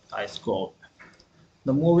Robert I. Scott.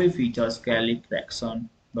 The movie features Kelly Clarkson,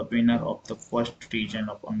 the winner of the first season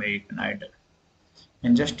of American Idol,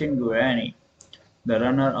 and Justin Guarini, the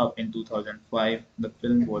runner-up in 2005. The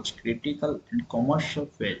film was critical and commercial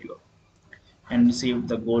failure and received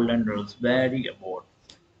the Golden Raspberry Award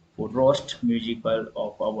for Worst Musical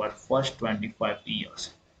of our first 25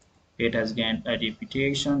 years. It has gained a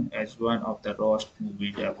reputation as one of the worst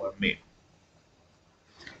movies ever made.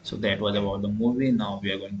 So that was about the movie. Now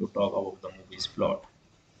we are going to talk about the movie's plot.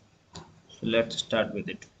 So let's start with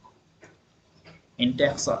it. In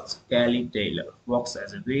Texas, Kelly Taylor works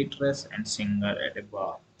as a waitress and singer at a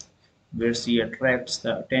bar, where she attracts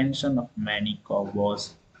the attention of many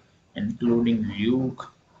cowboys, including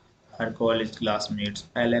Luke. Her college classmates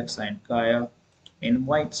Alex and Kaya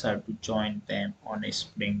invites her to join them on a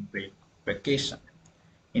spring break vacation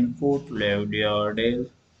in Fort Lauderdale,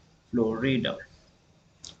 Florida.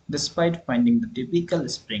 Despite finding the typical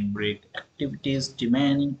spring break activities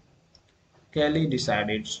demanding, Kelly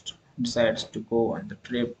decides to go on the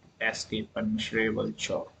trip to escape a miserable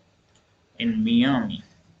job. In Miami,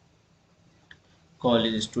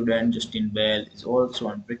 college student Justin Bell is also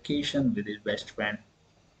on vacation with his best friend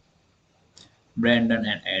Brandon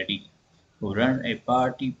and Eddie, who run a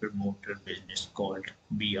party promoter business called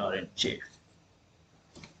BR&J.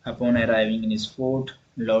 Upon arriving in his Fort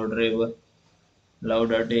Lauderdale,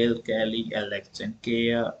 Kelly, Alex, and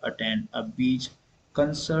Kaya attend a beach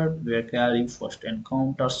concert where Kelly first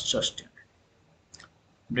encounters Justin.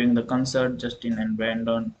 During the concert, Justin and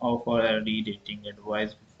Brandon offer Eddie dating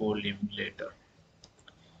advice before leaving later.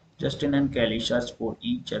 Justin and Kelly search for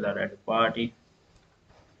each other at a party,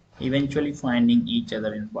 eventually finding each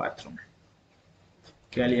other in the bathroom.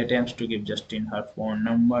 Kelly attempts to give Justin her phone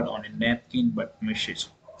number on a napkin but misses,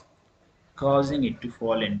 causing it to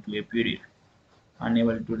fall into a puddle.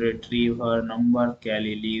 Unable to retrieve her number,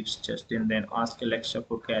 Kelly leaves. Justin then asks Alexa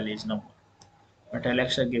for Kelly's number, but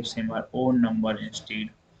Alexa gives him her own number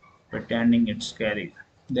instead, pretending it's Kelly.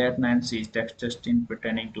 That night she texts Justin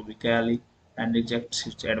pretending to be Kelly and rejects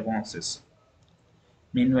his advances.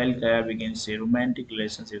 Meanwhile, Kaya begins a romantic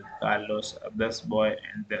relationship with Carlos, a busboy,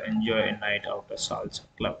 and they enjoy a night out at salsa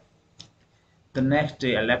club. The next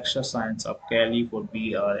day, Alexa signs up Kelly for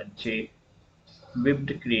BR and J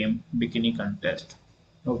whipped cream bikini contest.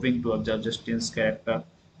 Hoping to observe Justin's character,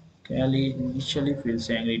 Kelly initially feels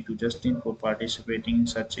angry to Justin for participating in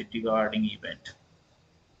such a degrading event,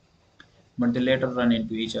 but they later run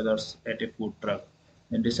into each other at a food truck.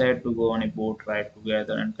 They decide to go on a boat ride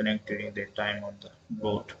together and connect during their time on the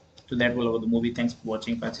boat. So that will over the movie. Thanks for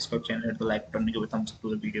watching. Francisco channel. Hit the like button, give a thumbs up to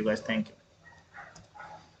the video, guys. Thank you.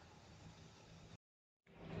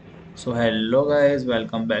 So hello guys,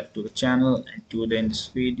 welcome back to the channel, and today in this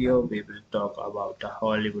video we will talk about a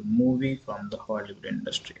Hollywood movie from the Hollywood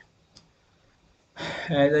industry.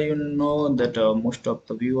 As you know that most of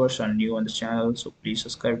the viewers are new on the channel, so please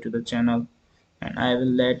subscribe to the channel, and I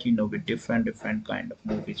will let you know with different kind of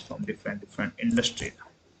movies from different industry.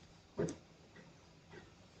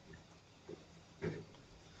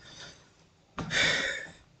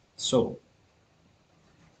 So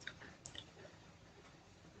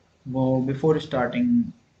well, before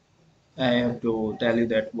starting, I have to tell you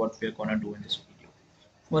that what we are gonna do in this video.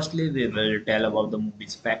 Firstly, we will tell about the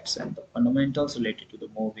movie's facts and the fundamentals related to the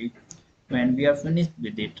movie. When we are finished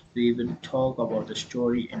with it, we will talk about the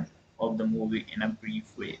story of the movie in a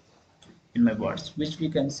brief way, in my words, which we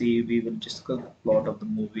can see. We will discuss the plot of the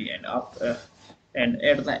movie, and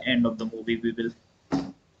at the end of the movie, we will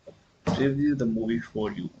review the movie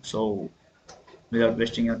for you. So, without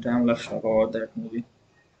wasting your time, let's talk about that movie.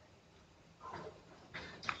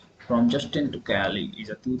 From Justin to Cali is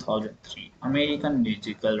a 2003 American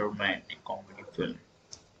musical romantic comedy film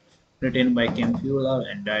written by Kim Fuller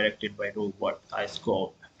and directed by Robert I.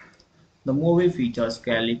 Scott. The movie features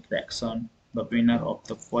Kelly Clarkson, the winner of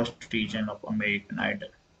the first season of American Idol,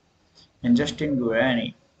 and Justin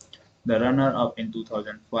Guarini, the runner-up in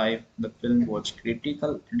 2005. The film was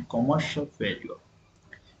critical and commercial failure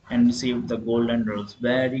and received the Golden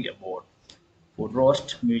Raspberry Award for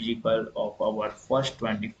Worst Musical of our first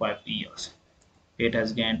 25 years. It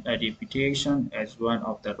has gained a reputation as one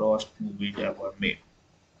of the worst movies ever made.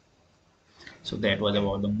 So that was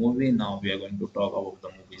about the movie. Now we are going to talk about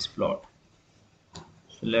the movie's plot.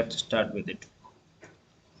 So let's start with it.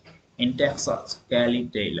 In Texas, Kelly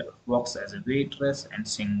Taylor works as a waitress and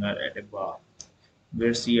singer at a bar,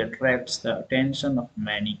 where she attracts the attention of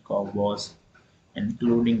many cowboys,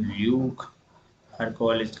 including Luke. Her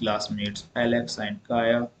college classmates Alex and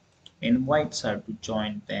Kaya invites her to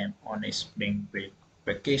join them on a spring break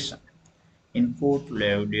vacation in Fort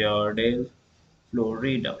Lauderdale,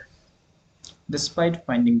 Florida. Despite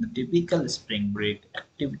finding the typical spring break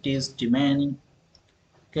activities demanding,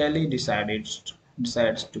 Kelly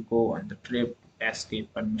decides to go on the trip to escape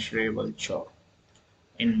a miserable job.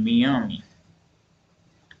 In Miami,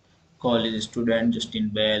 college student Justin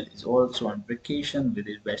Bell is also on vacation with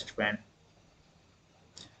his best friend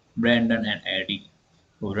Brandon and Eddie,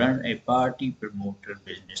 who run a party promoter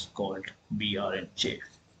business called BR&J.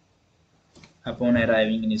 Upon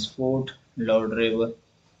arriving in his Fort Lauderdale,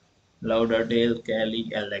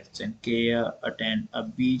 Kelly, Alex, and Kaya attend a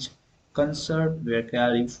beach concert where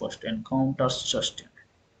Kelly first encounters Justin.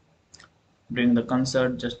 During the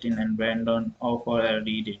concert, Justin and Brandon offer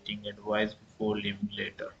early dating advice before leaving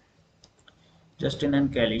later. Justin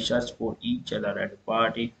and Kelly search for each other at a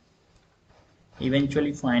party,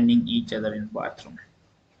 eventually finding each other in the bathroom.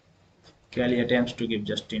 Kelly attempts to give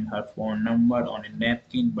Justin her phone number on a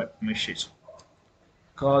napkin but misses,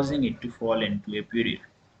 causing it to fall into a puddle.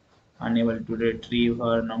 Unable to retrieve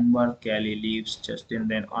her number, Kelly leaves. Justin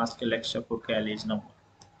then asks Alexa for Kelly's number,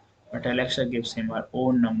 but Alexa gives him her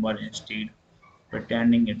own number instead,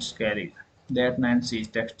 pretending it's Kelly. That night she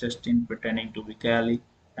texts Justin pretending to be Kelly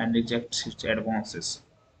and rejects his advances.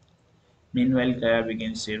 Meanwhile, Kaya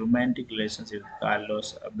begins a romantic relationship with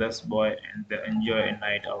Carlos, a busboy, and they enjoy a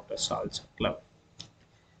night out at salsa club.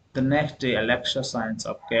 The next day, Alexa signs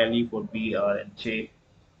up Kelly for BR and J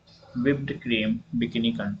whipped cream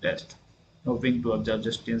bikini contest. Hoping to observe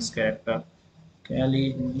Justin's character,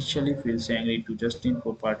 Kelly initially feels angry to Justin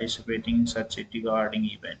for participating in such a degrading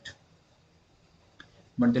event,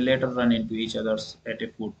 but they later run into each other at a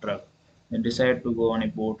food truck. They decide to go on a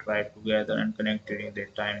boat ride together and connect during their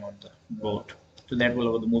time on the boat. So that will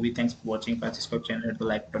over the movie. Thanks for watching. Francisco channel. Hit the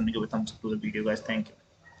like button, give a thumbs up to the video, guys. Thank you.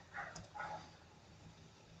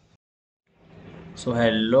 So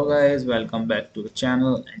hello guys, welcome back to the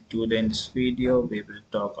channel, and today in this video we will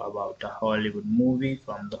talk about a Hollywood movie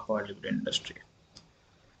from the Hollywood industry.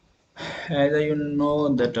 As you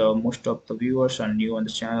know that most of the viewers are new on the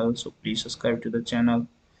channel, so please subscribe to the channel,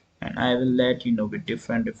 and I will let you know with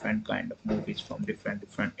different kind of movies from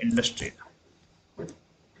different industry.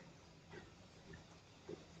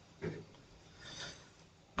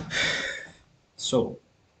 So,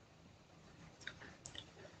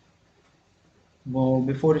 well,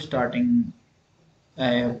 before starting,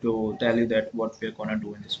 I have to tell you that what we are gonna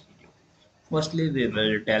do in this video. Firstly, we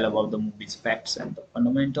will tell about the movie's facts and the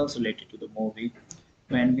fundamentals related to the movie.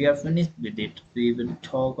 When we are finished with it, we will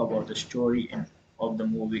talk about the story of the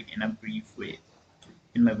movie in a brief way.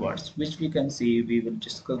 In my words, which we can see, we will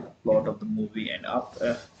discuss the plot of the movie, and at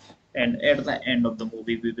the end of the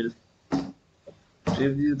movie, we will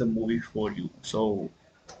review the movie for you. So,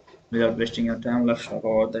 without wasting your time, let's talk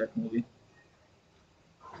about that movie.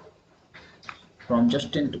 From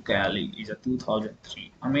Justin to Cali is a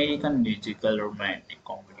 2003 American musical romantic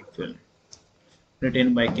comedy film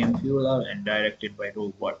written by Kim Fuller and directed by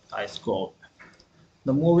Robert I. Scott.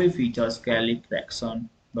 The movie features Kelly Clarkson,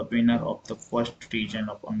 the winner of the first season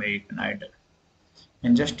of American Idol,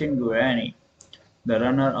 and Justin Guarini, the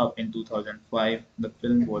runner-up in 2005. The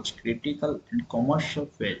film was critical and commercial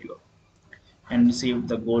failure and received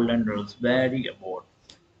the Golden Raspberry Award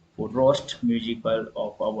for Worst Musical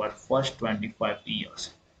of our first 25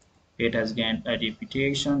 years. It has gained a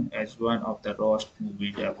reputation as one of the worst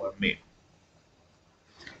movies ever made.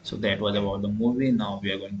 So that was about the movie. Now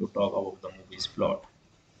we are going to talk about the movie's plot.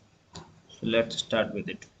 So let's start with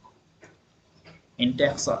it. In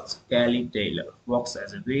Texas, Kelly Taylor works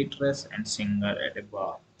as a waitress and singer at a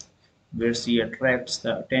bar, where she attracts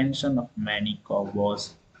the attention of many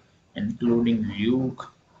cowboys, including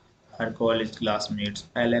Luke. Her college classmates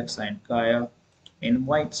Alex and Kaya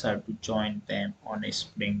invites her to join them on a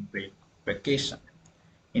spring break vacation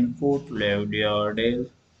in Fort Lauderdale,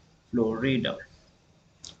 Florida.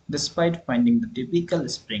 Despite finding the typical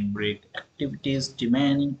spring break activities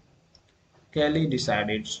demanding, Kelly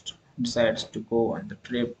decides to go on the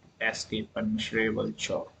trip to escape a miserable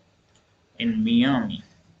job. In Miami,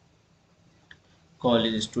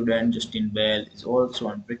 college student Justin Bell is also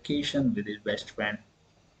on vacation with his best friend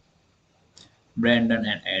Brandon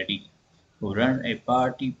and Eddie, who run a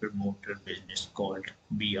party promoter business called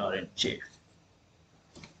BR&J.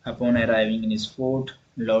 Upon arriving in his Fort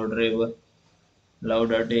Lauderdale,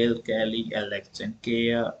 Kelly, Alex, and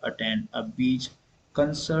Kaya attend a beach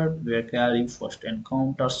concert where Kelly first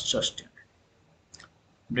encounters Justin.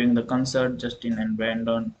 During the concert, Justin and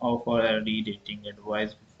Brandon offer early dating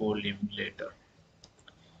advice before leaving later.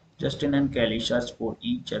 Justin and Kelly search for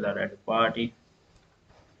each other at a party,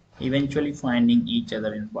 eventually finding each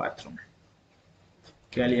other in the bathroom.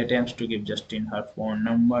 Kelly attempts to give Justin her phone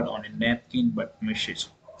number on a napkin but misses,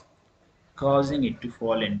 causing it to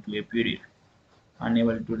fall into a puddle.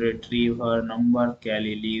 Unable to retrieve her number,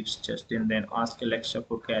 Kelly leaves. Justin then asks Alexa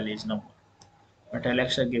for Kelly's number, but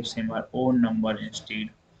Alexa gives him her own number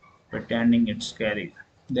instead, pretending it's Kelly.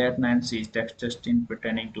 That night she texts Justin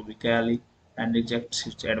pretending to be Kelly and rejects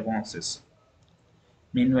his advances.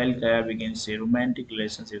 Meanwhile, Kaya begins a romantic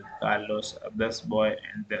relationship with Carlos, a busboy,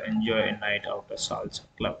 and they enjoy a night out at salsa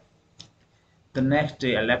club. The next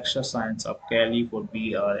day, Alexa signs up Kelly for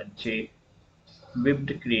BR&J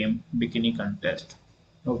whipped cream bikini contest.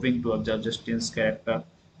 Hoping to observe Justin's character,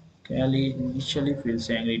 Kelly initially feels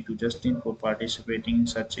angry to Justin for participating in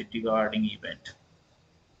such a degrading event,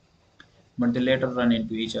 but they later run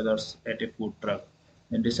into each other at a food truck.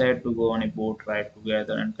 They decide to go on a boat ride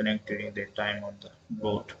together and connect during their time on the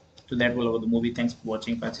boat. So that will over the movie. Thanks for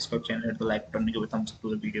watching. Please subscribe channel, hit the like button, give a thumbs up to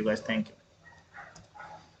the video, guys. Thank you.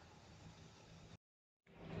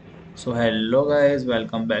 So hello guys,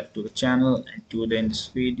 welcome back to the channel, and today in this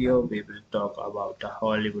video we will talk about a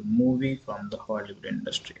Hollywood movie from the Hollywood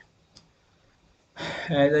industry.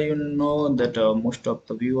 As you know that most of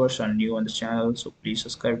the viewers are new on the channel, so please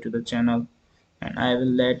subscribe to the channel, and I will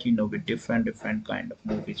let you know with different kind of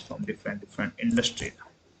movies from different industry.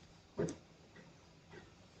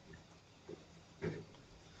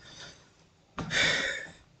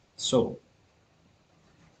 So,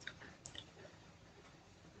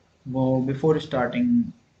 well, before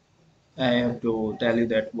starting, I have to tell you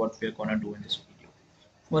that what we are gonna do in this video.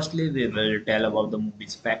 Firstly, we will tell about the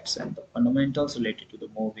movie's facts and the fundamentals related to the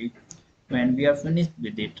movie. When we are finished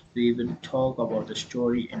with it, we will talk about the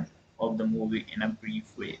story of the movie in a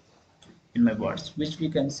brief way. In my words, which we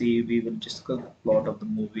can see, we will discuss the plot of the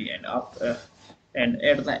movie, and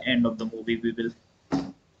at the end of the movie, we will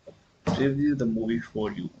review the movie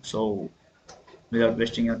for you. So, without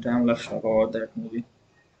wasting your time, let's talk about that movie.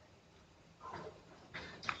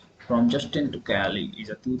 From Justin to Cali is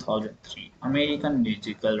a 2003 American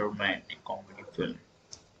musical romantic comedy film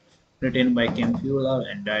written by Kim Fuller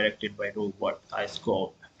and directed by Robert I.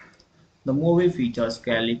 Scott. The movie features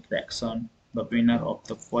Kelly Clarkson, the winner of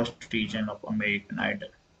the first season of American Idol,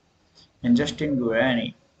 and Justin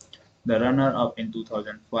Guarini, the runner-up in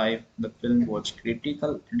 2005. The film was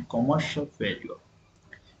critical and commercial failure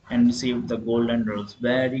and received the Golden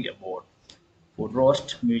Raspberry Award for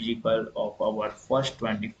Worst Musical of our first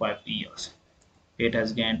 25 years. It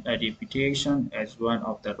has gained a reputation as one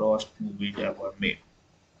of the worst movies ever made.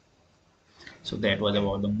 So that was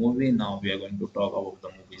about the movie. Now we are going to talk about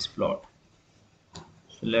the movie's plot.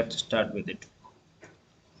 So let's start with it.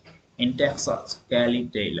 In Texas, Kelly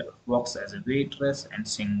Taylor works as a waitress and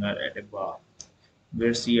singer at a bar,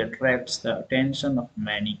 where she attracts the attention of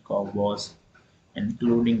many cowboys,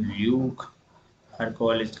 including Luke. Her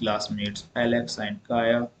college classmates Alex and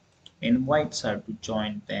Kaya invites her to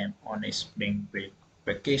join them on a spring break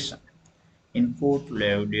vacation in Fort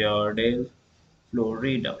Lauderdale,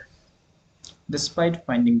 Florida. Despite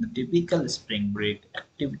finding the typical spring break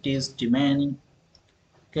activities demanding,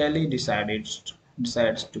 Kelly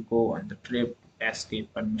decides to go on the trip to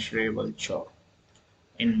escape a miserable job.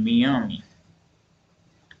 In Miami,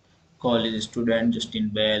 college student Justin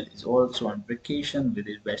Bell is also on vacation with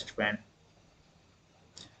his best friend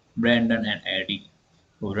Brandon and Eddie,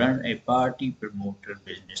 who run a party promoter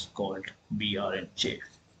business called BR&J.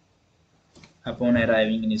 Upon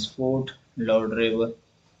arriving in his Fort Lauderdale,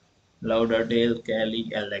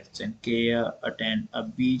 Kelly, Alex, and Kaya attend a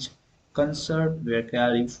beach concert where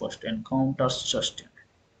Kelly first encounters Justin.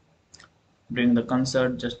 During the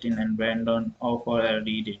concert, Justin and Brandon offer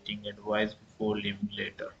early dating advice before leaving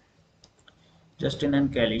later. Justin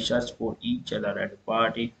and Kelly search for each other at a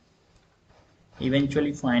party,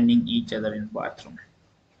 eventually finding each other in the bathroom.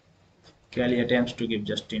 Kelly attempts to give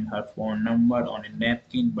Justin her phone number on a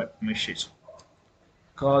napkin but misses,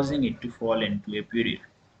 causing it to fall into a puddle.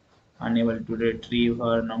 Unable to retrieve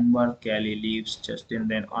her number, Kelly leaves. Justin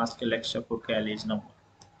then asks Alexa for Kelly's number,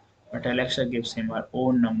 but Alexa gives him her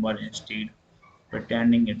own number instead,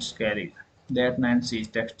 pretending it's Kelly. That night she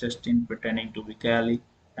texts Justin pretending to be Kelly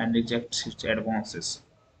and rejects his advances.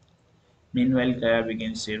 Meanwhile, Kaya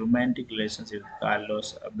begins a romantic relationship with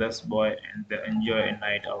Carlos, a busboy, and they enjoy a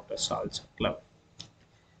night out at salsa club.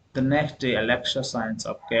 The next day, Alexa signs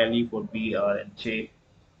up Kelly for BR&J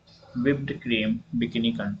whipped cream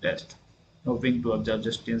bikini contest. Hoping to observe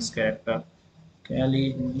Justin's character,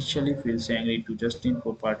 Kelly initially feels angry to Justin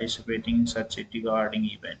for participating in such a degrading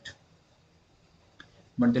event,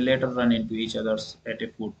 but they later run into each other at a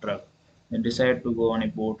food truck. They decide to go on a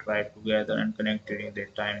boat ride together and connect during their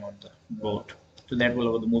time on the boat. So that will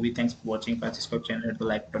over the movie. Thanks for watching. Please subscribe channel, hit the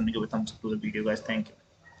like button, give a thumbs up to the video, guys. Thank you.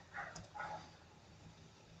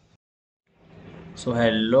 So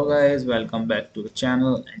hello guys, welcome back to the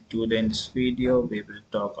channel, and today in this video we will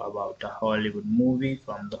talk about a Hollywood movie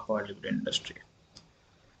from the Hollywood industry.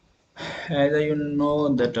 As you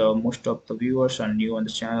know that most of the viewers are new on the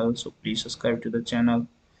channel, so please subscribe to the channel,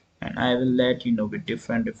 and I will let you know with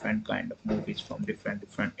different kind of movies from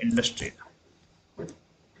different industry.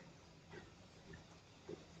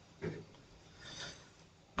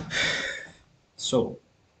 So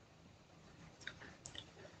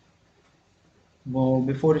well,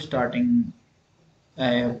 before starting, I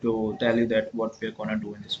have to tell you that what we are gonna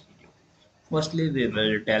do in this video. Firstly, we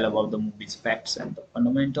will tell about the movie's facts and the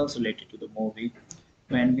fundamentals related to the movie.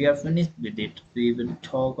 When we are finished with it, we will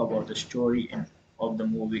talk about the story of the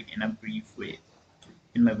movie in a brief way,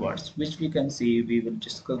 in my words, which we can see. We will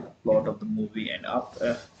discuss the plot of the movie, and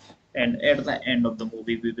at the end of the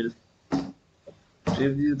movie, we will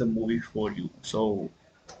review the movie for you. So,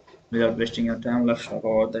 without wasting your time, let's talk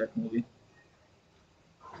about that movie.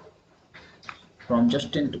 From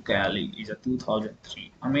Justin to Cali is a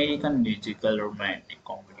 2003 American musical romantic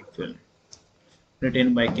comedy film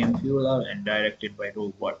written by Kim Fuller and directed by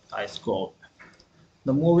Robert I. Scott.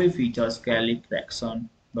 The movie features Kelly Clarkson,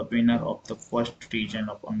 the winner of the first season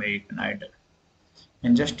of American Idol,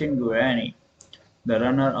 and Justin Guarini, the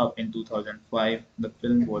runner-up in 2005. The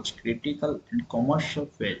film was critical and commercial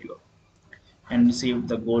failure and received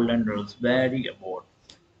the Golden Raspberry Award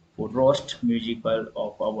for Worst Musical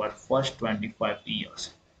of our first 25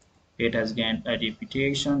 years. It has gained a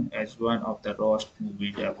reputation as one of the worst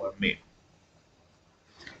movies ever made.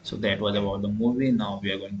 So that was about the movie. Now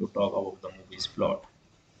we are going to talk about the movie's plot.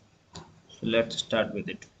 So let's start with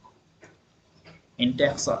it. In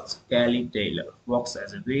Texas, Kelly Taylor works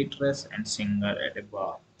as a waitress and singer at a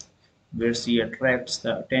bar, where she attracts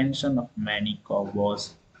the attention of many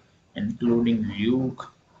cowboys, including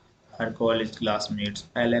Luke. Her college classmates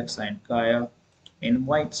Alex and Kaya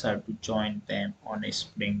invites her to join them on a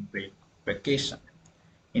spring break vacation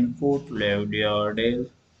in Fort Lauderdale,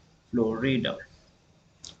 Florida.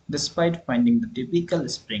 Despite finding the typical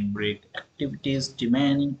spring break activities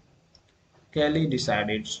demanding, Kelly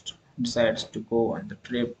decides to go on the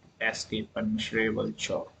trip to escape a miserable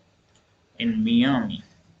job. In Miami,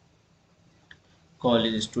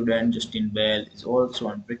 college student Justin Bell is also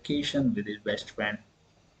on vacation with his best friend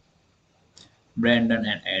Brandon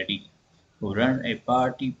and Eddie, who run a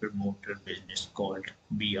party promoter business called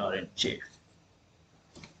BR&J.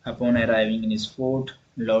 Upon arriving in his Fort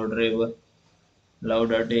Lauderdale,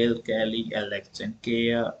 Kelly, Alex, and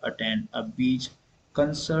Kaya attend a beach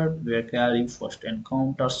concert where Kelly first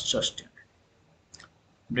encounters Justin.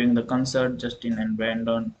 During the concert, Justin and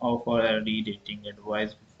Brandon offer early dating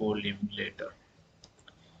advice before leaving later.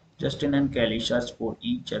 Justin and Kelly search for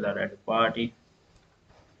each other at a party,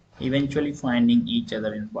 eventually finding each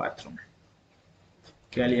other in the bathroom.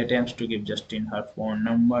 Kelly attempts to give Justin her phone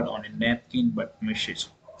number on a napkin but misses,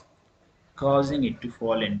 causing it to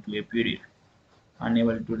fall into a puddle.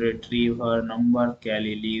 Unable to retrieve her number,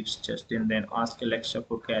 Kelly leaves. Justin then asks Alexa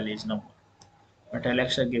for Kelly's number, but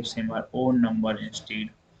Alexa gives him her own number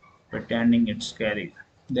instead, pretending it's Kelly.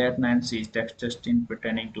 That night, she texts Justin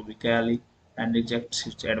pretending to be Kelly and rejects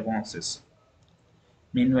his advances.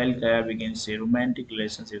 Meanwhile, Kaya begins a romantic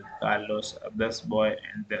relationship with Carlos, a busboy,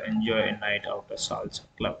 and they enjoy a night out at salsa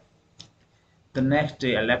club. The next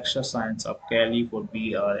day, Alexa signs up Kelly for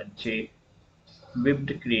BR&J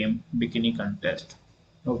whipped cream bikini contest.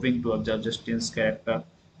 Hoping to observe Justin's character,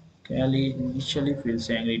 Kelly initially feels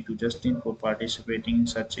angry to Justin for participating in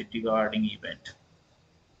such a degrading event,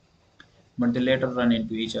 but they later run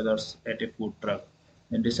into each other at a food truck.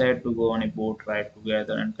 They decide to go on a boat ride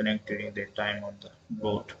together and connect during their time on the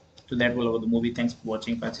boat. So that will over the movie. Thanks for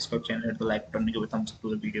watching. Please subscribe channel, hit the like button, give a thumbs up to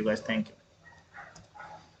the video, guys. Thank you.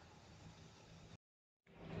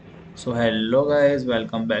 So hello guys,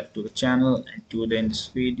 welcome back to the channel, and today in this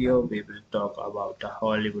video we will talk about a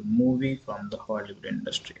Hollywood movie from the Hollywood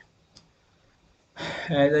industry.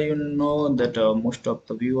 As you know that most of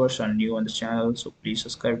the viewers are new on the channel, so please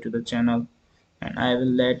subscribe to the channel, and I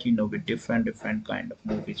will let you know with different kind of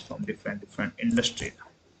movies from different industry.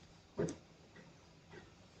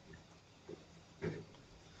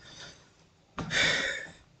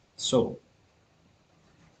 So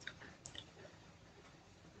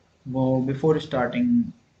well, before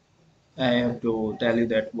starting, I have to tell you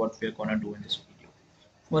that what we are gonna do in this video.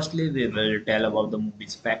 Firstly, we will tell about the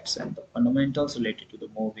movie's facts and the fundamentals related to the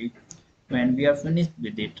movie. When we are finished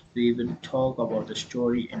with it, we will talk about the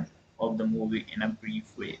story of the movie in a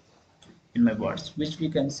brief way, in my words, which we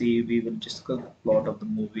can see. We will discuss the plot of the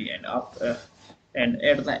movie, and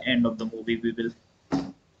at the end of the movie, we will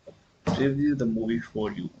review the movie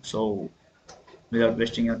for you. So, without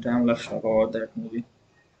wasting your time, let's talk about that movie.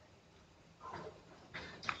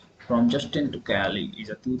 From Justin to Cali is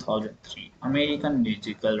a 2003 American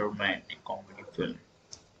musical romantic comedy film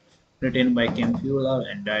written by Kim Fuller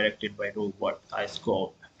and directed by Robert I.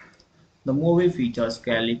 Scott. The movie features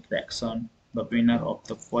Kelly Clarkson, the winner of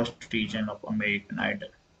the first season of American Idol,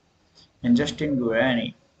 and Justin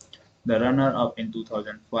Guarini, the runner-up in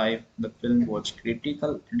 2005. The film was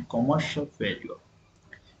critical and commercial failure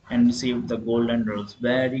and received the Golden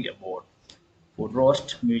Raspberry Award for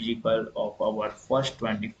Worst Musical of our first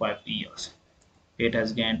 25 years. It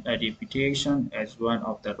has gained a reputation as one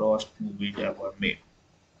of the worst movies ever made.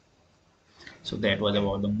 So that was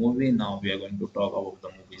about the movie. Now we are going to talk about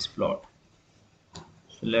the movie's plot.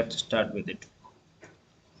 So let's start with it.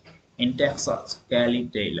 In Texas, Kelly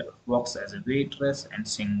Taylor works as a waitress and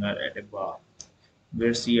singer at a bar,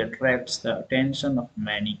 where she attracts the attention of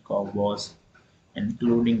many cowboys,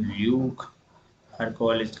 including Luke. Her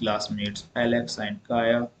college classmates Alex and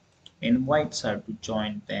Kaya invites her to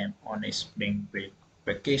join them on a spring break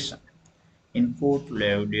vacation in Fort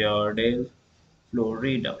Lauderdale,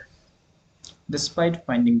 Florida. Despite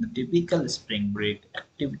finding the typical spring break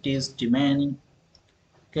activities demanding,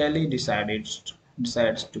 Kelly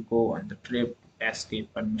decides to go on the trip to escape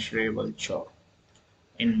a miserable job.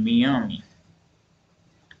 In Miami,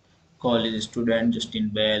 college student Justin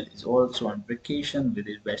Bell is also on vacation with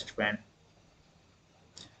his best friend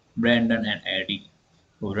Brandon and Eddie,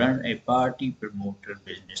 who run a party promoter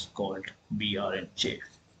business called BR&J.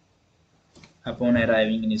 Upon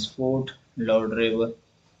arriving in his Fort Lauderdale,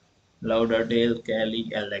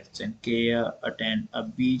 Kelly, Alex, and Kaya attend a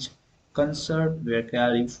beach concert where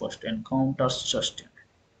Kelly first encounters Justin.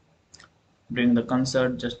 During the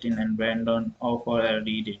concert, Justin and Brandon offer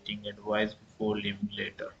early dating advice before leaving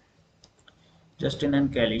later. Justin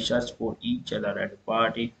and Kelly search for each other at a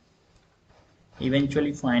party,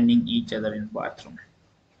 eventually finding each other in the bathroom.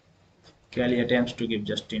 Kelly attempts to give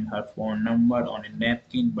Justin her phone number on a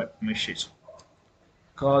napkin but misses,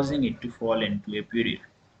 causing it to fall into a puddle.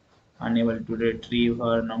 Unable to retrieve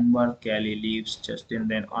her number, Kelly leaves. Justin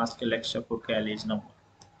then asks Alexa for Kelly's number,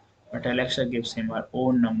 but Alexa gives him her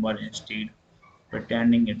own number instead,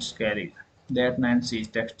 pretending it's Kelly. That night she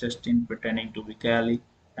texts Justin pretending to be Kelly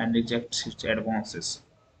and rejects his advances.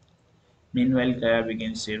 Meanwhile, Kaya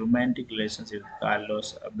begins a romantic relationship with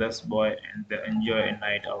Carlos, a busboy, and they enjoy a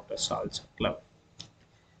night out at salsa club.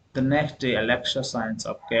 The next day, Alexa signs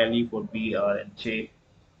up Kelly for BR and J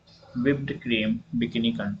whipped cream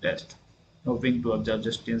bikini contest. Hoping to observe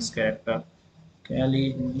Justin's character,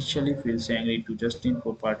 Kelly initially feels angry to Justin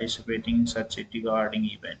for participating in such a degrading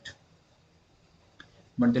event,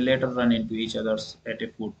 but they later run into each other at a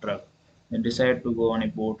food truck. They decide to go on a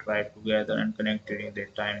boat ride together and connect during their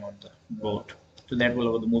time on the boat. So that will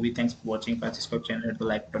over the movie. Thanks for watching. Francisco channel. Hit the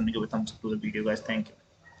like button, give a thumbs up to the video, guys. Thank you.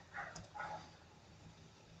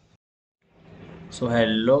 So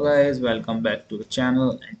hello guys, welcome back to the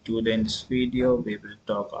channel, and today in this video we will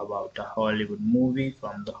talk about a Hollywood movie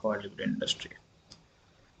from the Hollywood industry.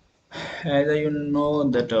 As you know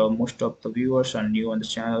that most of the viewers are new on the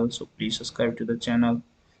channel, so please subscribe to the channel,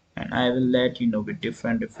 and I will let you know with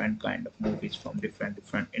different kind of movies from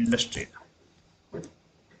different industry.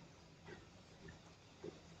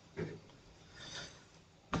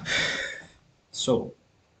 So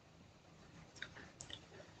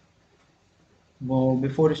well,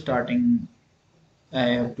 before starting, I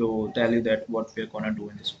have to tell you that what we are gonna do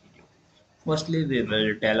in this video. Firstly, we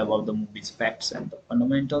will tell about the movie's facts and the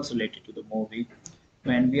fundamentals related to the movie.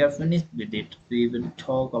 When we are finished with it, we will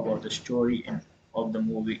talk about the of the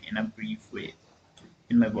movie in a brief way,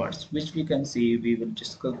 in my words, which we can see. We will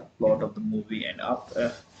discuss the plot of the movie, and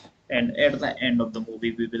and at the end of the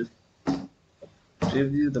movie, we will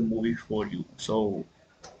review the movie for you. So,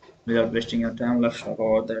 without wasting your time, let's talk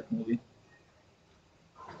about that movie.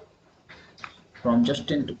 From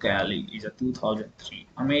Justin to Kelly is a 2003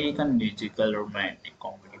 American musical romantic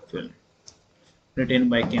comedy film written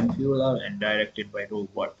by Kim Fuller and directed by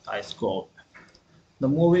Robert I. Scott. The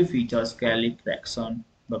movie features Kelly Clarkson,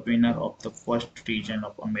 the winner of the first season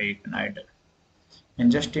of American Idol,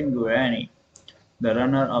 and Justin Guarini, the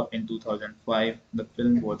runner-up in 2005. The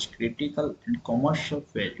film was critical and commercial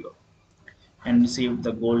failure and received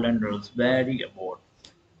the Golden Raspberry Award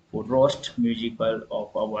for Roast Musical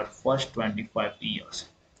of our first 25 years.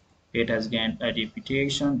 It has gained a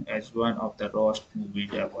reputation as one of the roast movies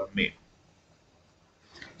ever made.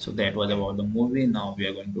 So that was about the movie. Now we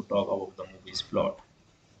are going to talk about the movie's plot.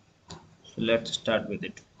 So let's start with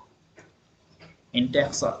it. In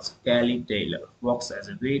Texas, Kelly Taylor works as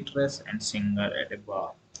a waitress and singer at a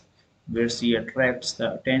bar, where she attracts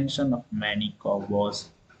the attention of many cowboys,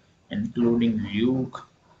 including Luke.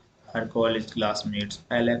 Her college classmates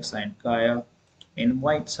Alex and Kaya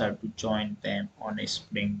invites her to join them on a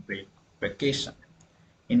spring break vacation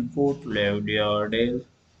in Fort Lauderdale,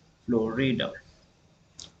 Florida.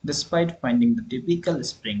 Despite finding the typical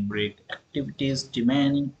spring break activities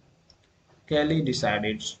demanding, Kelly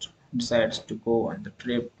decides to go on the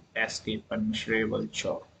trip to escape her miserable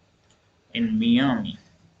job. In Miami,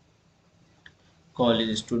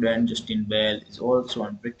 college student Justin Bell is also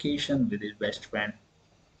on vacation with his best friend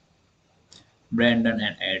Brandon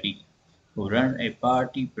and Eddie, who run a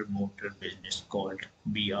party promoter business called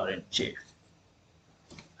BR&J.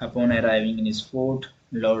 Upon arriving in his Fort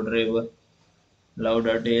Lauderdale,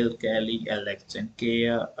 Kelly, Alex, and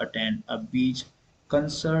Kaya attend a beach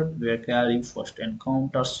concert where Kelly first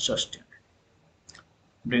encounters Justin.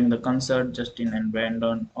 During the concert, Justin and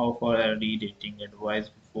Brandon offer early dating advice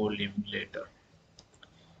before leaving later.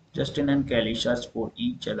 Justin and Kelly search for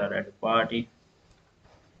each other at a party,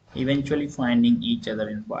 eventually finding each other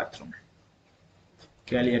in the bathroom.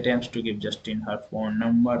 Kelly attempts to give Justin her phone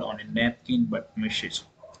number on a napkin but misses,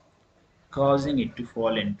 causing it to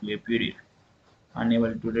fall into a puddle.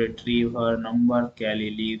 Unable to retrieve her number, Kelly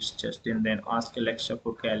leaves. Justin then asks Alexa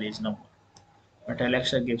for Kelly's number, but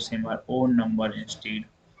Alexa gives him her own number instead,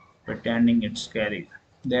 pretending it's Kelly.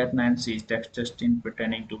 That night she texts Justin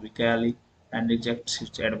pretending to be Kelly and rejects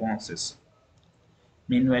his advances.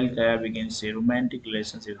 Meanwhile, Kaya begins a romantic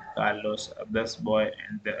relationship with Carlos, a busboy,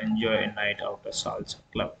 and they enjoy a night out at salsa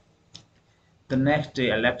club. The next day,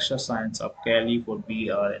 Alexa signs up Kelly for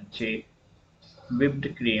BR and J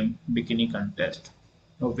whipped cream bikini contest.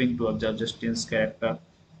 Hoping to observe Justin's character,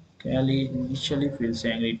 Kelly initially feels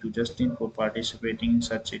angry to Justin for participating in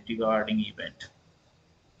such a degrading event,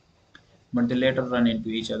 but they later run into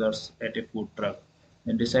each other at a food truck.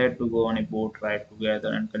 They decide to go on a boat ride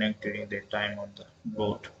together and connect during their time on the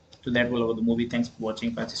boat. So that will over the movie. Thanks for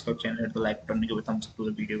watching. Francisco channel. Hit the like button, give a thumbs up to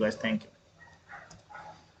the video, guys. Thank you.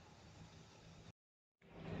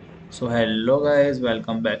 So hello guys,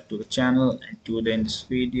 welcome back to the channel, and today in this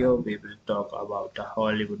video we will talk about a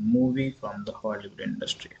Hollywood movie from the Hollywood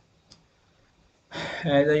industry.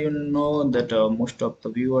 As you know that most of the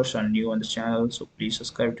viewers are new on the channel, so please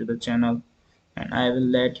subscribe to the channel, and I will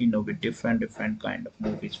let you know with different kind of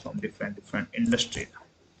movies from different industry.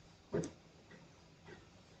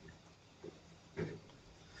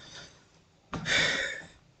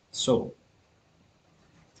 So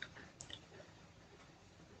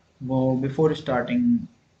well, before starting,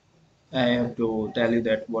 I have to tell you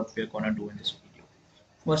that what we are gonna do in this video.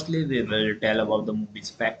 Firstly, we will tell about the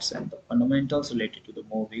movie's facts and the fundamentals related to the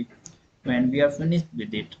movie. When we are finished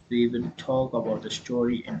with it, we will talk about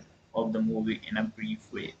the of the movie in a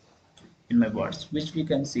brief way, in my words, which we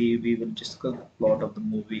can see. We will discuss the plot of the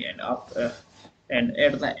movie, and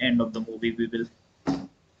at the end of the movie, we will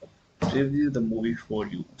review the movie for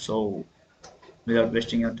you. So, without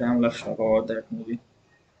wasting your time, let's talk about that movie.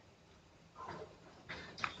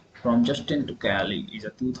 From Justin to Cali is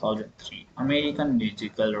a 2003 American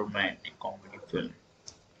musical romantic comedy film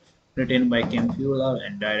written by Kim Fuller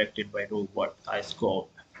and directed by Robert I. Scott.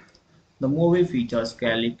 The movie features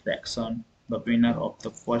Kelly Clarkson, the winner of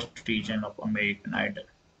the first season of American Idol,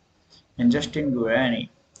 and Justin Guarini,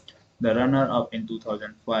 the runner-up in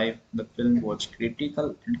 2005. The film was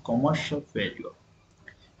critical and commercial failure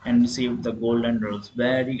and received the Golden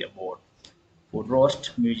Raspberry Award for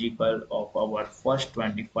Worst Musical of our first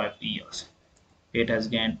 25 years. It has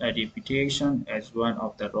gained a reputation as one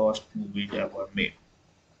of the worst movies ever made.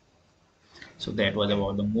 So that was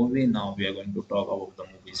about the movie. Now we are going to talk about the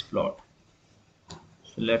movie's plot.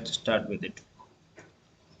 So let's start with it.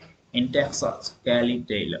 In Texas, Kelly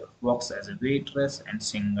Taylor works as a waitress and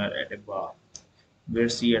singer at a bar, where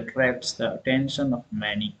she attracts the attention of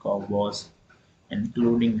many cowboys,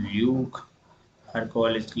 including Luke. Her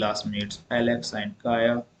college classmates Alex and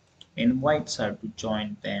Kaya invites her to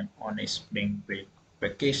join them on a spring break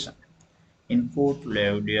vacation in Fort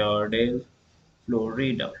Lauderdale,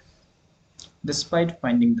 Florida. Despite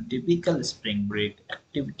finding the typical spring break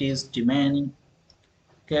activities demanding,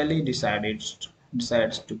 Kelly decides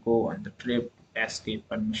to go on the trip to escape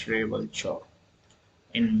her miserable job.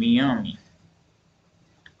 In Miami,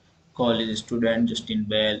 college student Justin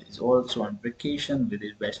Bell is also on vacation with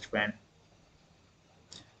his best friend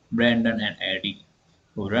Brandon and Eddie,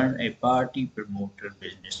 who run a party promoter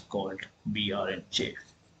business called BR&J.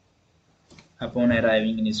 Upon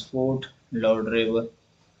arriving in his Fort Lauderdale,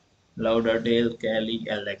 Kelly,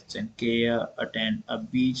 Alex, and Kaya attend a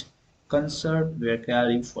beach concert where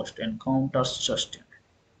Kelly first encounters Justin.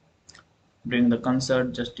 During the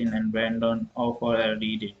concert, Justin and Brandon offer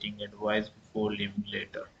Eddie dating advice before leaving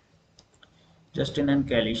later. Justin and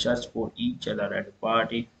Kelly search for each other at the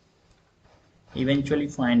party, eventually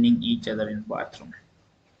finding each other in the bathroom.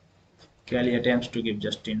 Kelly attempts to give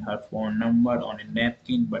Justin her phone number on a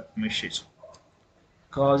napkin but misses,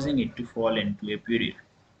 causing it to fall into a puddle.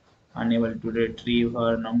 Unable to retrieve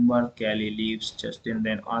her number, Kelly leaves Justin,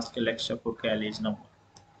 then asks Alexa for Kelly's number.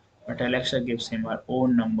 But Alexa gives him her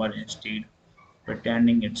own number instead,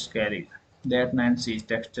 pretending it's Kelly. That night she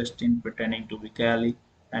texts Justin pretending to be Kelly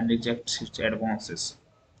and rejects his advances.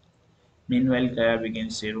 Meanwhile, Kaya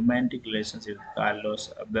begins a romantic relationship with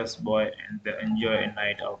Carlos, a busboy, and they enjoy a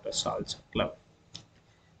night out at salsa club.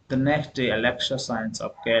 The next day, Alexa signs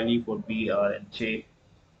up Kelly for BR&J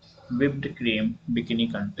whipped cream bikini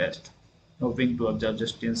contest. Hoping to observe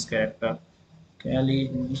Justin's character, Kelly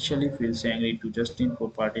initially feels angry to Justin for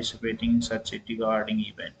participating in such a degrading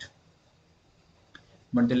event,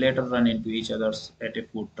 but they later run into each other at a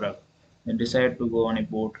food truck. They decide to go on a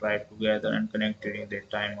boat ride together and connect during their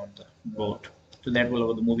time on the boat. So that will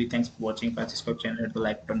over the movie. Thanks for watching. Francisco channel. Hit the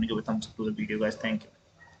like button, give a thumbs up to the video, guys. Thank you.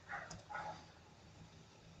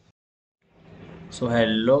 So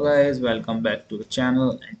hello guys, welcome back to the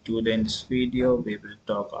channel, and today in this video we will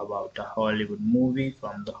talk about a Hollywood movie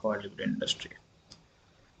from the Hollywood industry.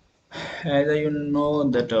 As you know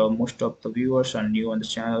that most of the viewers are new on the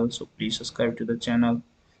channel, so please subscribe to the channel,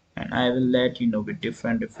 and I will let you know with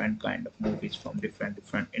different kind of movies from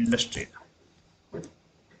different industry.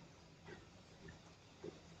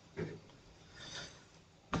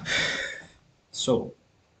 So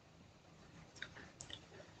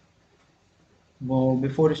well,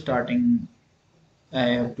 before starting, I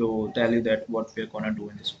have to tell you that what we are gonna do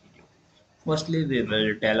in this video. Firstly, we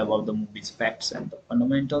will tell about the movie's facts and the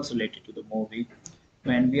fundamentals related to the movie.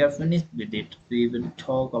 When we are finished with it, we will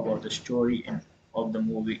talk about the of the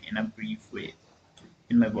movie in a brief way,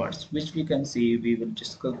 in my words, which we can see. We will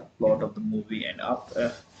discuss the plot of the movie, and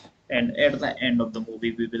at the end of the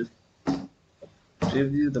movie, we will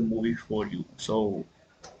review the movie for you. So,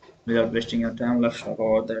 without wasting your time, let's talk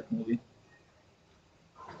about that movie.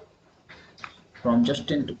 From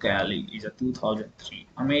Justin to Cali is a 2003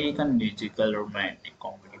 American musical romantic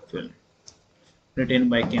comedy film written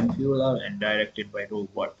by Kim Fuller and directed by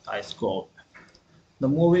Robert I. Scott. The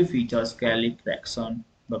movie features Kelly Clarkson,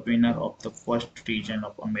 the winner of the first season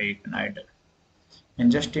of American Idol,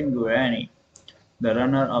 and Justin Guarini, the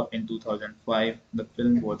runner-up in 2005. The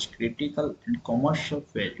film was critical and commercial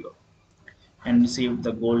failure and received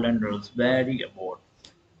the Golden Raspberry Award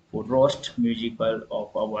for Worst Musical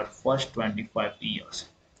of our first 25 years.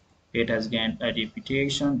 It has gained a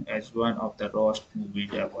reputation as one of the worst movies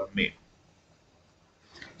ever made.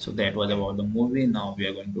 So that was about the movie. Now we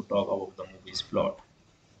are going to talk about the movie's plot.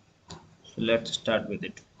 So let's start with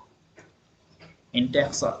it. In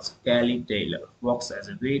Texas, Kelly Taylor works as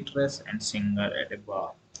a waitress and singer at a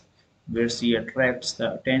bar, where she attracts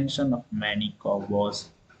the attention of many cowboys,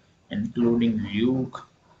 including Luke.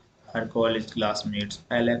 Her college classmates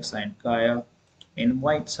Alex and Kaya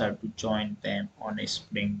invites her to join them on a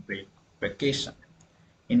spring break vacation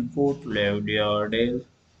in Fort Lauderdale,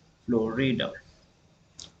 Florida.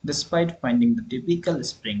 Despite finding the typical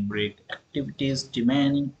spring break activities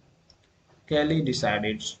demanding, Kelly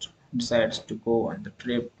decides to go on the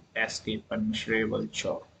trip to escape her miserable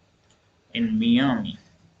job. In Miami,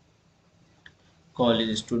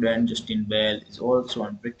 college student Justin Bell is also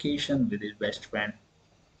on vacation with his best friend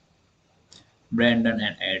Brandon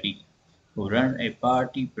and Eddie, who run a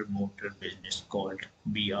party promoter business called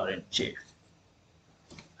BR&J.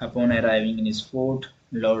 Upon arriving in his Fort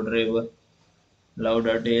Lauderdale,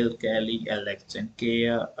 Kelly, Alex, and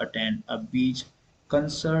Kaya attend a beach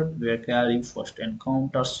concert where Kelly first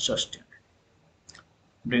encounters Justin.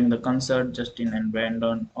 During the concert, Justin and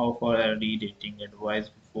Brandon offer Eddie dating advice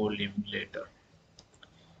before leaving later.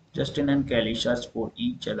 Justin and Kelly search for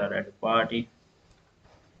each other at a party,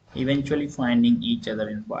 eventually finding each other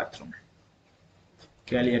in the bathroom.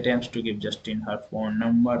 Kelly attempts to give Justin her phone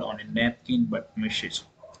number on a napkin but misses,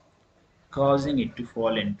 causing it to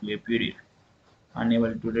fall into a puddle.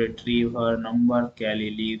 Unable to retrieve her number,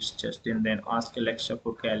 Kelly leaves. Justin then asks Alexa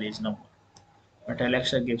for Kelly's number, but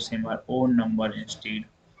Alexa gives him her own number instead,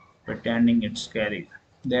 pretending it's Kelly.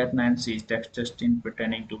 That night she texts Justin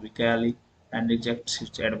pretending to be Kelly and rejects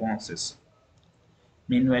his advances.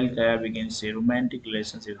 Meanwhile, Kaya begins a romantic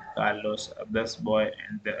relationship with Carlos, a busboy,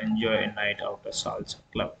 and they enjoy a night out at salsa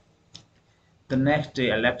club. The next day,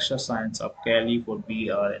 Alexa signs up Kelly for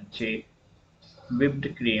BR&J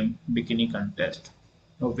whipped cream bikini contest.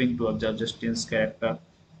 Hoping to observe Justin's character,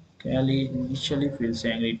 Kelly initially feels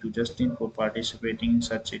angry to Justin for participating in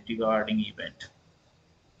such a degrading event,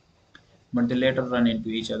 but they later run into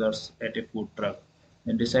each other at a food truck.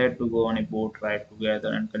 They decide to go on a boat ride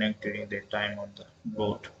together and connect during their time on the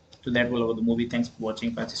boat. So that will over the movie. Thanks for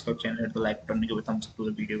watching. Francisco channel. Hit the like button, give a thumbs up to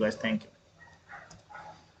the video, guys. Thank you.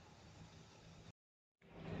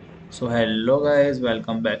 So hello guys,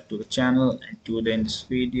 welcome back to the channel, and today in this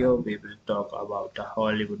video we will talk about a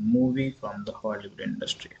Hollywood movie from the Hollywood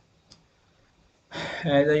industry.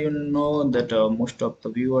 As you know that most of the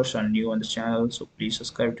viewers are new on the channel, so please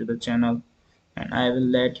subscribe to the channel, and I will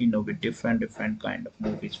let you know with different kind of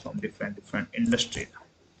movies from different industry.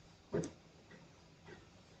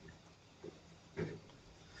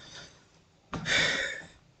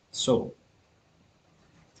 So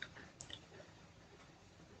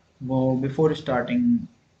well, before starting,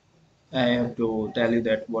 I have to tell you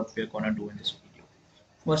that what we are gonna do in this video.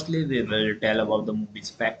 Firstly, we will tell about the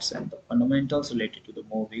movie's facts and the fundamentals related to the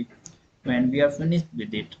movie. When we are finished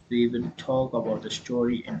with it, we will talk about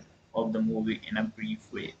the of the movie in a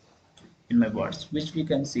brief way, in my words, which we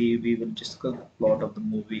can see. We will discuss the plot of the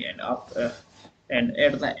movie, and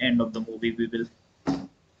at the end of the movie, we will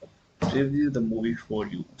review the movie for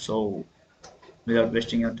you. So, without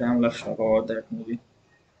wasting your time, let's talk about that movie.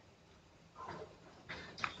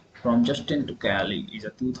 From Justin to Cali is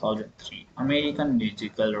a 2003 American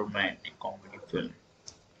musical romantic comedy film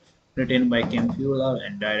written by Kim Fuller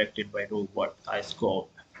and directed by Robert I. Scott.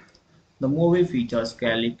 The movie features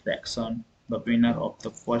Kelly Clarkson, the winner of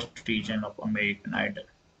the first season of American Idol,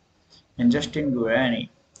 and Justin Guarini,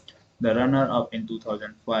 the runner-up in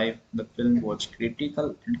 2005. The film was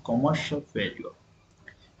critical and commercial failure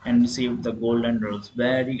and received the Golden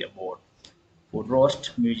Raspberry Award for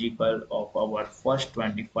Worst Musical of our first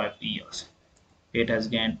 25 years. It has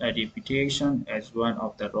gained a reputation as one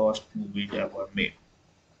of the worst movies ever made.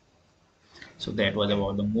 So that was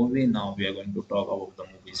about the movie. Now we are going to talk about the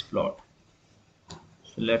movie's plot.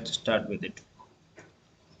 So let's start with it.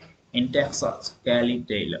 In Texas, Kelly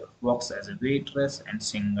Taylor works as a waitress and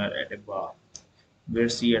singer at a bar, where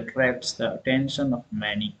she attracts the attention of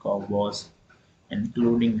many cowboys,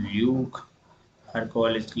 including Luke. Her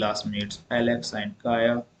college classmates Alex and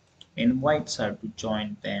Kaya invites her to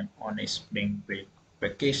join them on a spring break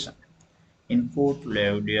vacation in Fort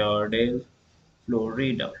Lauderdale,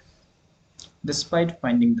 Florida. Despite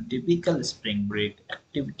finding the typical spring break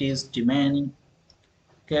activities demanding,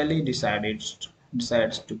 Kelly decides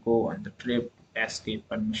to go on the trip to escape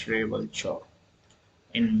her miserable job.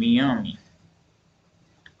 In Miami,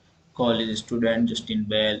 college student Justin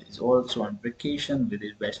Bell is also on vacation with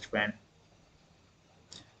his best friend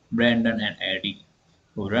Brandon and Eddie,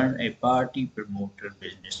 who run a party promoter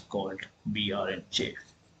business called BR&J.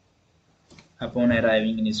 Upon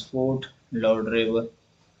arriving in his Fort Lauderdale,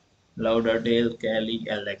 Kelly,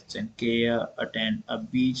 Alex, and Kaya attend a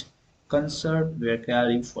beach concert where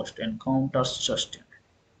Kelly first encounters Justin.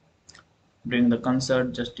 During the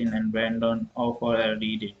concert, Justin and Brandon offer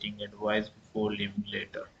Eddie dating advice before leaving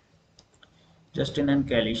later. Justin and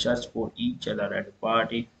Kelly search for each other at the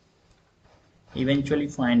party, eventually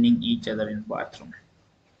finding each other in the bathroom.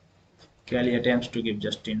 Kelly attempts to give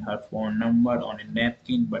Justin her phone number on a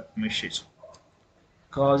napkin but misses,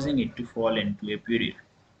 causing it to fall into a puddle.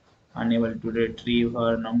 Unable to retrieve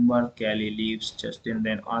her number, Kelly leaves. Justin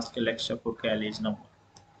then asks Alexa for Kelly's number,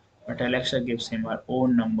 but Alexa gives him her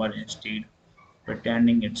own number instead,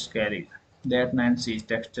 pretending it's Kelly. That night, she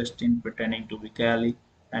texts Justin pretending to be Kelly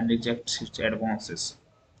and rejects his advances.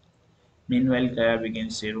 Meanwhile, Kaya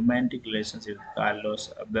begins a romantic relationship with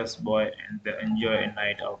Carlos, a busboy, and they enjoy a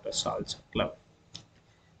night out at salsa club.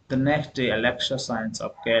 The next day, Alexa signs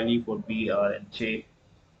up Kelly for BR&J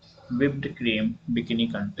whipped cream bikini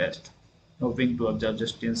contest. Hoping to observe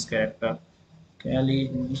Justin's character, Kelly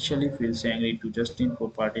initially feels angry to Justin for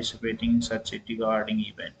participating in such a degrading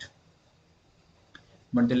event,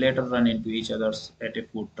 but they later run into each other at a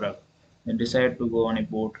food truck. They decide to go on a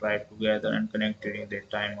boat ride together and connect during their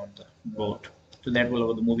time on the boat. So that will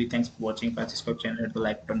over the movie. Thanks for watching. Francisco channel. Hit the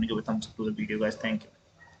like button, give a thumbs up to the video, guys. Thank you.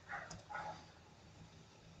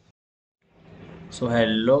 So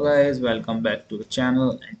hello guys, welcome back to the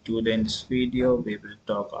channel, and today in this video we will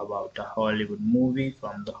talk about a Hollywood movie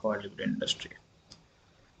from the Hollywood industry.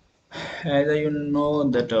 As you know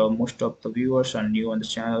that most of the viewers are new on the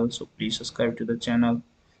channel, so please subscribe to the channel,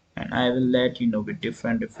 and I will let you know with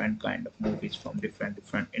different kind of movies from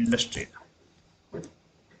different industry.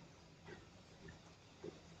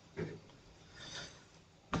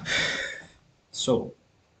 So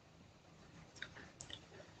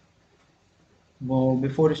well,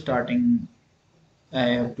 before starting, I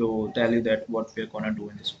have to tell you that what we are gonna do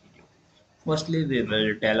in this video. Firstly, we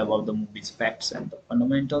will tell about the movie's facts and the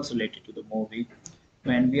fundamentals related to the movie.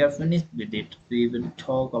 When we are finished with it, we will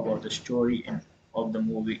talk about the of the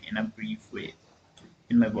movie in a brief way,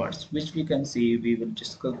 in my words, which we can see. We will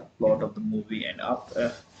discuss the plot of the movie, and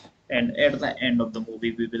at the end of the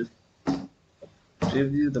movie, we will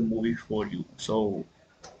review the movie for you. So,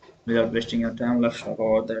 without wasting your time, let's talk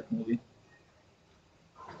about that movie.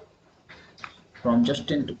 From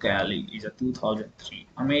Justin to Cali is a 2003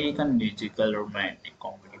 American musical romantic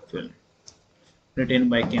comedy film written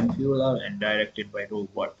by Kim Fuller and directed by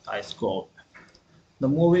Robert I. Scott. The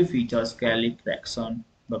movie features Kelly Clarkson,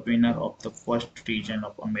 the winner of the first season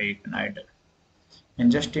of American Idol,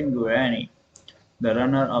 and Justin Guarini, the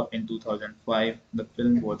runner-up in 2005. The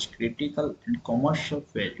film was critical and commercial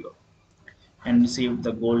failure and received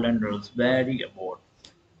the Golden Raspberry Award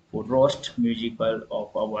for Worst Musical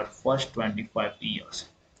of our first 25 years.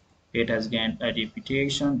 It has gained a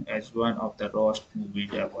reputation as one of the worst movies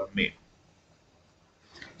ever made.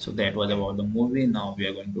 So that was about the movie. Now we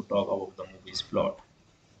are going to talk about the movie's plot.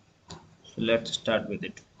 So let's start with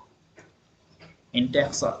it. In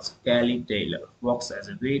Texas, Kelly Taylor works as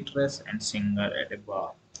a waitress and singer at a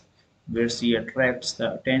bar, where she attracts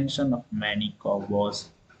the attention of many cowboys,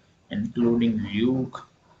 including Luke.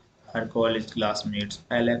 Her college classmates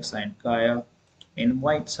Alex and Kaya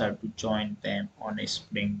invites her to join them on a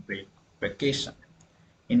spring break vacation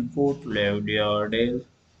in Fort Lauderdale,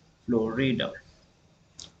 Florida.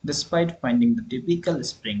 Despite finding the typical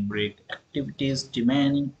spring break activities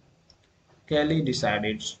demanding, Kelly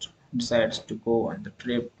decides to go on the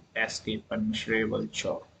trip to escape her miserable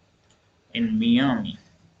job. In Miami,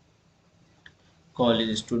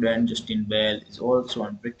 college student Justin Bell is also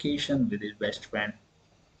on vacation with his best friend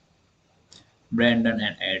Brandon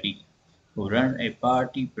and Eddie, who run a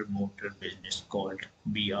party promoter business called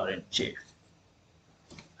BR&J.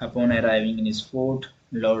 Upon arriving in his fort,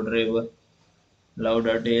 Lauderdale,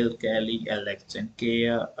 Kelly, Alex, and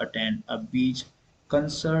Kea attend a beach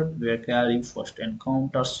concert where Kelly first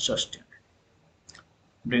encounters Justin.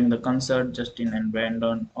 During the concert, Justin and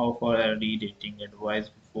Brandon offer early dating advice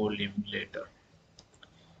before leaving later.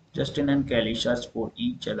 Justin and Kelly search for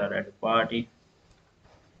each other at a party,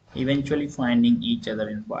 eventually finding each other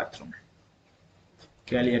in the bathroom.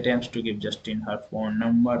 Kelly attempts to give Justin her phone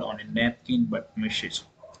number on a napkin but misses,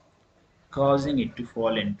 causing it to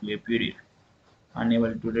fall into a puddle.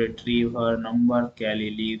 Unable to retrieve her number,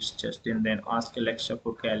 Kelly leaves. Justin then asks Alexa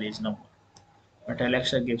for Kelly's number, but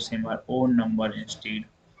Alexa gives him her own number instead,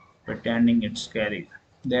 pretending it's Kelly.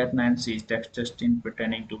 That night, she texts Justin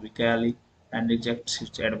pretending to be Kelly and rejects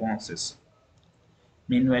his advances.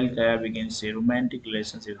 Meanwhile, Kaya begins a romantic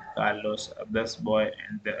relationship with Carlos, a busboy,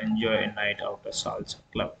 and they enjoy a night out at salsa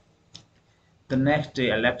club. The next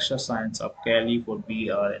day, Alexa signs up Kelly for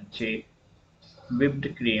BR and J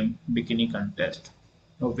whipped cream bikini contest.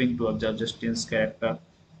 Hoping to observe Justin's character,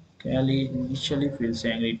 Kelly initially feels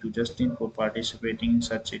angry to Justin for participating in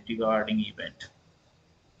such a degrading event,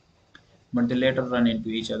 but they later run into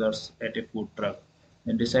each other at a food truck.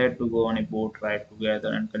 They decide to go on a boat ride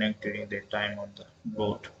together and connect during their time on the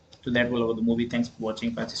boat. So that will over the movie. Thanks for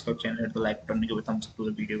watching. Francisco channel. Hit the like button, give a thumbs up to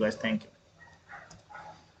the video, guys. Thank you.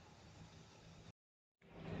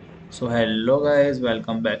 So hello guys,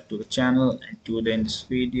 welcome back to the channel, and today in this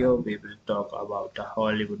video we will talk about a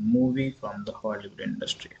Hollywood movie from the Hollywood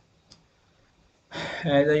industry.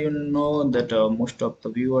 As you know that most of the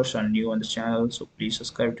viewers are new on the channel, so please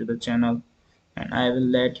subscribe to the channel, and I will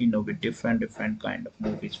let you know with different kind of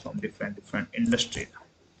movies from different industry.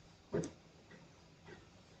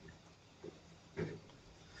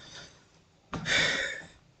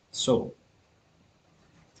 So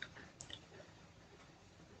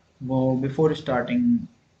well, before starting,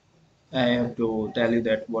 I have to tell you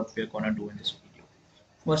that what we are gonna do in this video.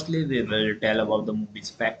 Firstly, we will tell about the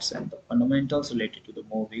movie's facts and the fundamentals related to the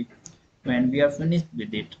movie. When we are finished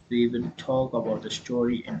with it, we will talk about the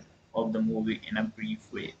story of the movie in a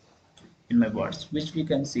brief way, in my words, which we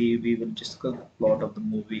can see. We will discuss the plot of the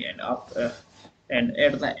movie, and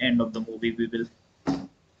at the end of the movie, we will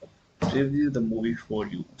review the movie for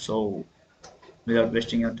you. So, without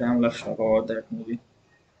wasting your time, let's talk about that movie.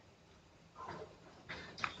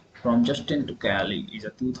 From Justin to Cali is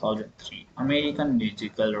a 2003 American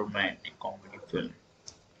musical romantic comedy film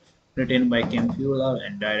written by Kim Fuller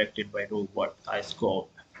and directed by Robert I. Scott.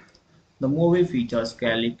 The movie features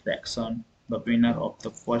Kelly Clarkson, the winner of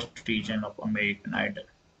the first season of American Idol,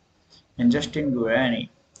 and Justin Guarini,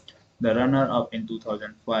 the runner-up in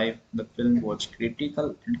 2005. The film was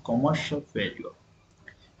critical and commercial failure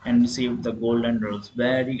and received the Golden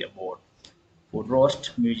Raspberry Award for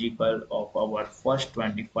Worst Musical of our first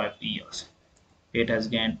 25 years. It has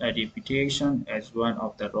gained a reputation as one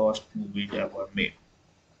of the worst movies ever made.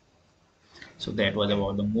 So that was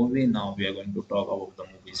about the movie. Now we are going to talk about the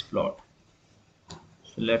movie's plot.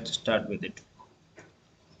 So let's start with it.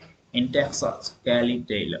 In Texas, Kelly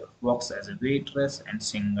Taylor works as a waitress and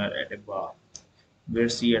singer at a bar, where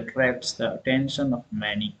she attracts the attention of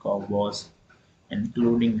many cowboys,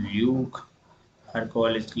 including Luke. Her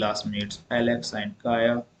college classmates Alex and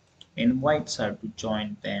Kaya invites her to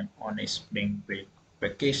join them on a spring break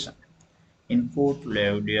vacation in Fort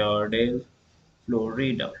Lauderdale,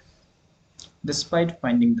 Florida. Despite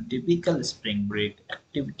finding the typical spring break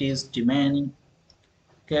activities demanding,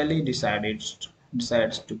 Kelly decides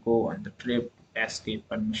to go on the trip to escape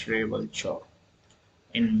her miserable job.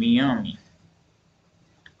 In Miami,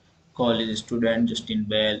 college student Justin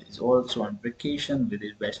Bell is also on vacation with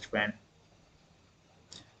his best friend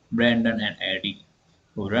Brandon and Eddie,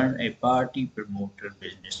 who run a party promoter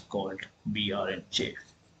business called BR&J.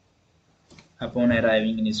 Upon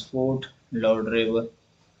arriving in his fort, Lauderdale,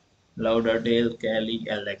 Kelly,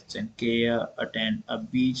 Alex, and Kea attend a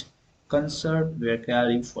beach concert where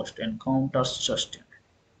Kelly first encounters Justin.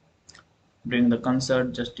 During the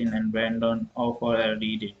concert, Justin and Brandon offer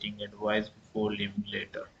early dating advice before leaving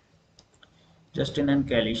later. Justin and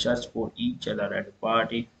Kelly search for each other at a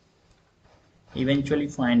party, eventually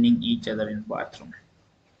finding each other in the bathroom.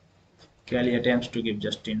 Kelly attempts to give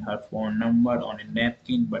Justin her phone number on a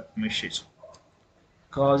napkin but misses,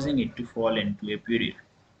 causing it to fall into a puddle.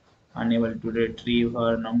 Unable to retrieve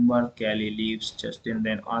her number, Kelly leaves. Justin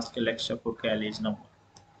then asks Alexa for Kelly's number,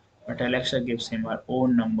 but Alexa gives him her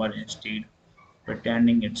own number instead,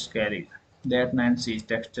 pretending it's Kelly. That night, she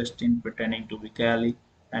texts Justin pretending to be Kelly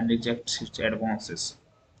and rejects his advances.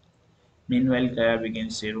 Meanwhile, Kaya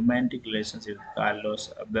begins a romantic relationship with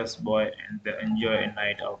Carlos, a busboy, and they enjoy a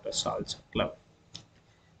night out at salsa club.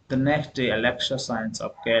 The next day, Alexa signs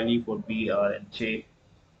up Kelly for BR and J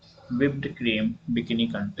whipped cream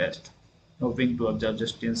bikini contest. Hoping to observe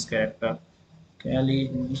Justin's character, Kelly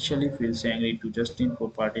initially feels angry to Justin for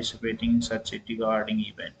participating in such a degrading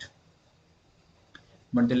event,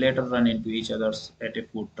 but they later run into each other at a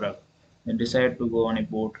food truck. They decide to go on a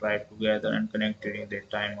boat ride together and connect during their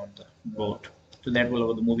time on the boat. So that will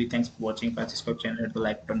over the movie. Thanks for watching. Francisco channel. Hit the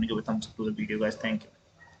like button, give a thumbs up to the video, guys. Thank you.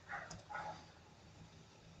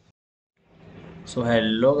 So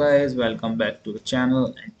hello guys, welcome back to the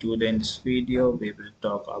channel, and today in this video we will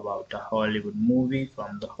talk about a Hollywood movie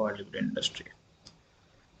from the Hollywood industry.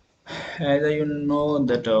 As you know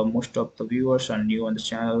that most of the viewers are new on the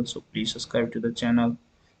channel, so please subscribe to the channel,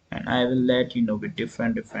 and I will let you know with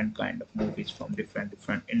different kind of movies from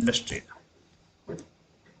different industry.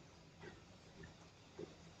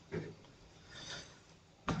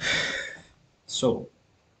 So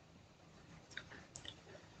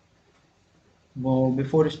well,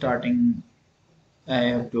 before starting, I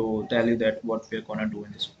have to tell you that what we are gonna do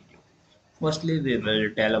in this video. Firstly, we will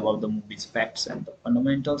tell about the movie's facts and the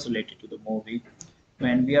fundamentals related to the movie.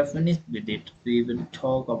 When we are finished with it, we will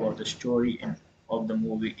talk about the story of the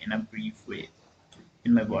movie in a brief way,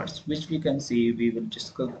 in my words, which we can see. We will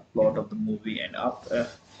discuss the plot of the movie, and at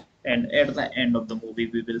the end of the movie,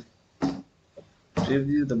 we will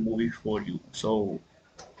review the movie for you. So,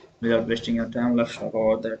 without wasting your time, let's talk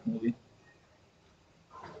about that movie.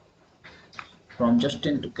 From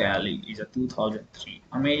Justin to Cali is a 2003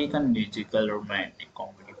 American musical romantic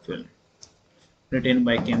comedy film written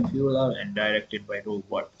by Kim Fuller and directed by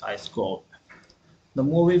Robert I. Scott. The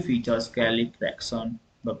movie features Kelly Clarkson,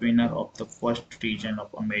 the winner of the first season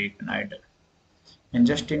of American Idol, and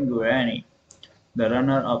Justin Guarini, the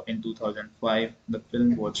runner-up in 2005. The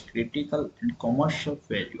film was critical and commercial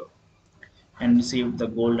failure and received the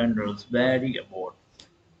Golden Raspberry Award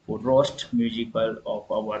for Worst Musical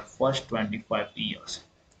of our first 25 years.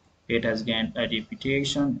 It has gained a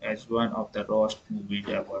reputation as one of the worst movies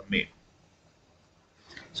ever made.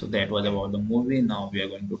 So that was about the movie. Now we are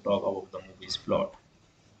going to talk about the movie's plot.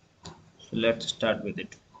 So let's start with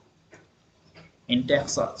it. In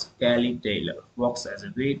Texas, Kelly Taylor works as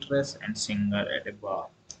a waitress and singer at a bar,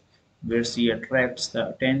 where she attracts the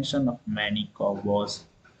attention of many cowboys,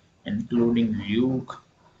 including Luke.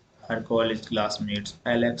 Her college classmates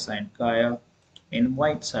Alex and Kaya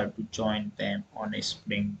invites her to join them on a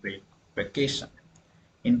spring break vacation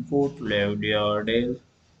in Fort Lauderdale,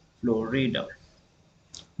 Florida.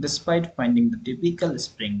 Despite finding the typical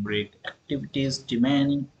spring break activities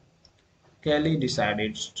demanding, Kelly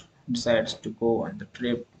decides to go on the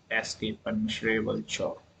trip to escape a miserable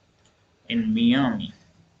job. In Miami,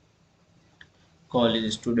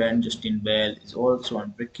 college student Justin Bell is also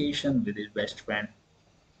on vacation with his best friend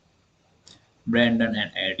Brandon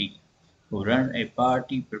and Eddie, who run a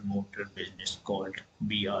party promoter business called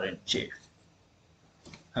BR&J.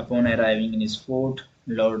 Upon arriving in his Fort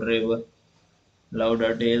Lauderdale,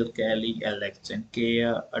 Kelly, Alex, and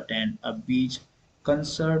Kaya attend a beach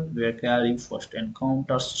concert where Kelly first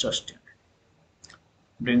encounters Justin.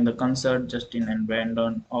 During the concert, Justin and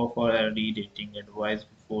Brandon offer early dating advice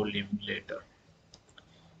before leaving later.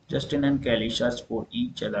 Justin and Kelly search for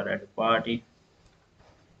each other at a party,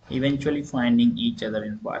 eventually finding each other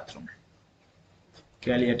in the bathroom.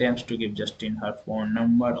 Kelly attempts to give Justin her phone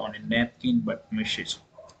number on a napkin but misses,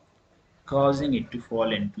 causing it to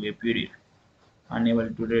fall into a puddle. Unable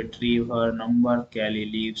to retrieve her number, Kelly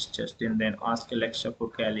leaves. Justin then asks Alexa for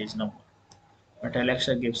Kelly's number, but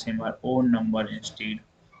Alexa gives him her own number instead,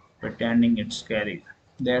 pretending it's Kelly.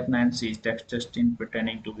 That night she texts Justin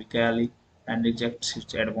pretending to be Kelly and rejects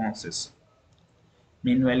his advances.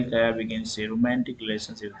 Meanwhile, Kaya begins a romantic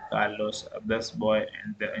relationship with Carlos, a busboy,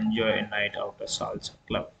 and they enjoy a night out at salsa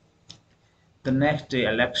club. The next day,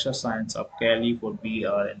 Alexa signs up Kelly for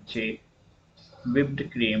BR and J whipped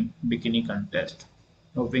cream bikini contest.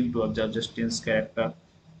 Hoping to observe Justin's character,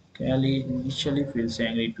 Kelly initially feels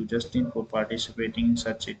angry to Justin for participating in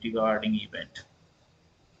such a degrading event,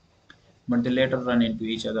 but they later run into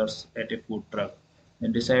each other at a food truck. They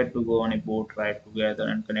decide to go on a boat ride together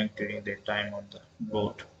and connect during their time on the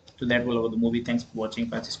boat. So that will over the movie. Thanks for watching.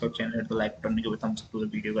 Francisco channel. Hit the like button, give a thumbs up to the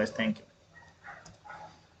video, guys. Thank you.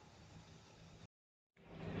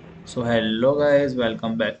 So hello guys,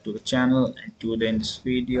 welcome back to the channel, and today in this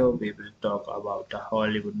video we will talk about a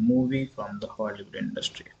Hollywood movie from the Hollywood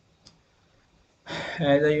industry.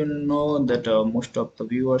 As you know that most of the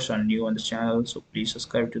viewers are new on the channel, so please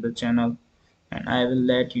subscribe to the channel, and I will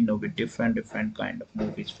let you know with different kind of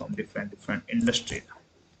movies from different industry.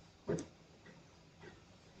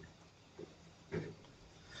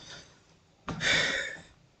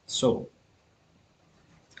 So,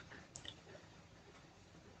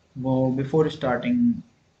 well, before starting,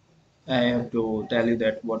 I have to tell you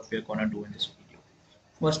that what we are gonna do in this video.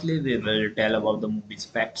 Firstly, we will tell about the movie's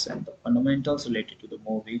facts and the fundamentals related to the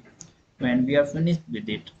movie. When we are finished with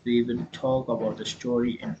it, we will talk about the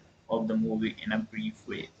story of the movie in a brief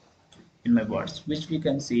way, in my words, which we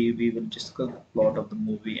can see. We will discuss the plot of the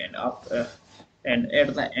movie, and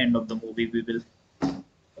at the end of the movie, we will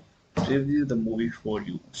review the movie for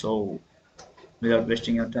you. So, without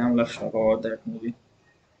wasting your time, let's talk about that movie.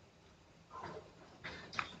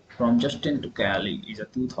 From Justin to Cali is a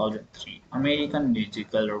 2003 American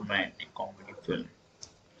musical romantic comedy film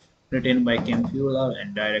written by Kim Fuller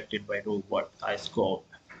and directed by Robert I. Scott.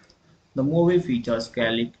 The movie features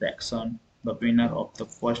Kelly Clarkson, the winner of the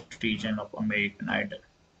first season of American Idol,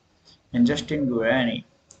 and Justin Guarini,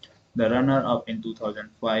 the runner-up in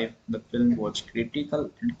 2005. The film was critical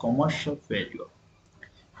and commercial failure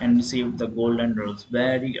and received the Golden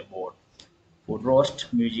Raspberry Award for Worst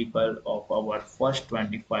Musical of our first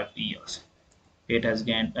 25 years. It has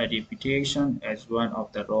gained a reputation as one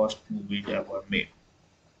of the worst movies ever made.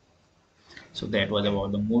 So that was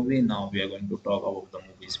about the movie. Now we are going to talk about the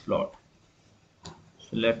movie's plot.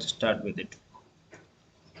 So let's start with it.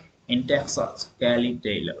 In Texas, Kelly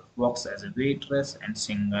Taylor works as a waitress and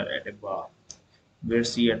singer at a bar, where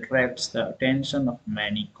she attracts the attention of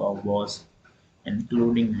many cowboys,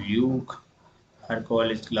 including Luke. Her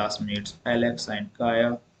college classmates Alex and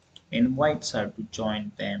Kaya invites her to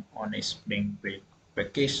join them on a spring break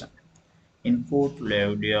vacation in Fort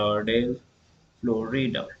Lauderdale,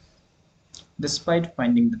 Florida. Despite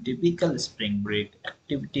finding the typical spring break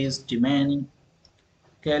activities demanding,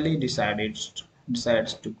 Kelly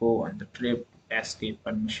decides to go on the trip to escape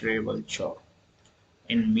a miserable job.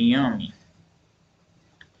 In Miami,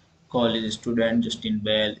 college student Justin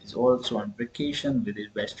Bell is also on vacation with his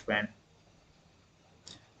best friend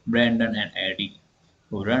Brandon and Eddie,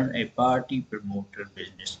 who run a party promoter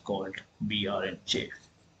business called BR&J.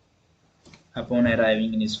 Upon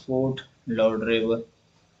arriving in his Fort Lauderdale,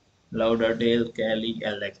 Kelly,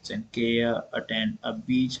 Alex, and Kaya attend a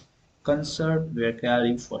beach concert where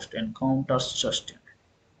Kelly first encounters Justin.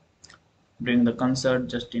 During the concert,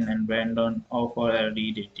 Justin and Brandon offer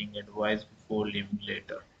early dating advice before leaving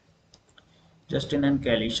later. Justin and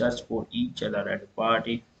Kelly search for each other at a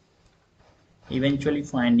party, eventually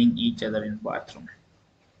finding each other in the bathroom.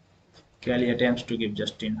 Kelly attempts to give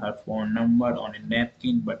Justin her phone number on a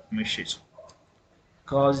napkin but misses,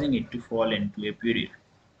 causing it to fall into a puddle.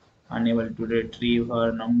 Unable to retrieve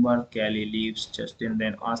her number, Kelly leaves. Justin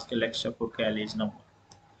then asks Alexa for Kelly's number,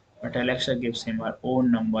 but Alexa gives him her own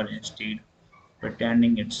number instead,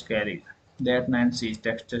 pretending it's Kelly. That night she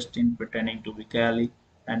texts Justin pretending to be Kelly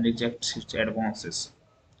and rejects his advances.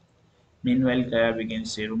 Meanwhile, Kaya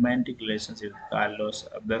begins a romantic relationship with Carlos,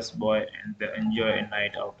 a busboy, and they enjoy a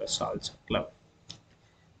night out at salsa club.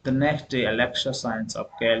 The next day, Alexa signs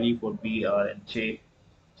up Kelly for BR&J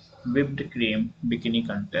whipped cream bikini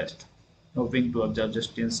contest. Hoping to observe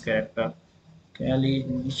Justin's character, Kelly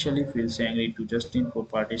initially feels angry to Justin for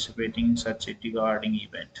participating in such a degrading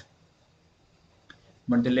event,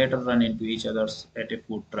 but they later run into each other at a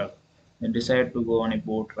food truck. They decide to go on a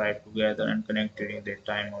boat ride together and connect during their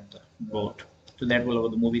time on the boat. So that will over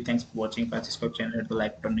the movie. Thanks for watching. Please subscribe channel, hit the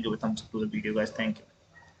like button, give a thumbs up to the video, guys. Thank you.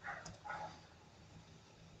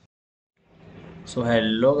 So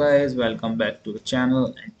hello guys, welcome back to the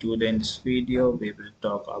channel, and today in this video we will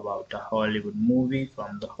talk about a Hollywood movie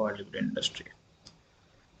from the Hollywood industry.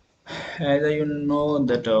 As you know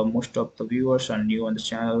that most of the viewers are new on the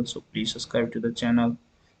channel, so please subscribe to the channel,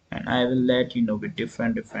 and I will let you know with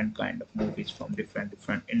different kind of movies from different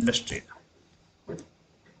industry.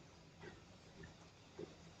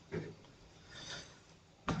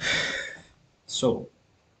 So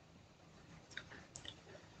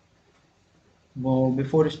well,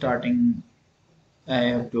 before starting, I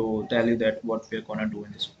have to tell you that what we are gonna do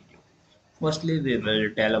in this video. Firstly, we will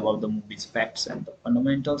tell about the movie's facts and the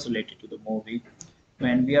fundamentals related to the movie.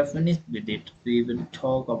 When we are finished with it, we will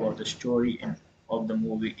talk about the story of the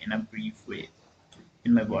movie in a brief way,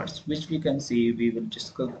 in my words, which we can see. We will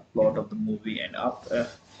discuss the plot of the movie, and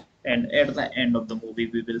at the end of the movie,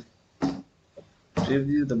 we will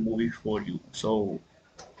review the movie for you. So,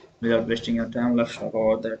 without wasting your time, let's talk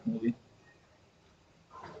about that movie.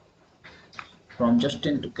 From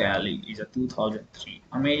Justin to Cali is a 2003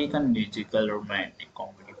 American musical romantic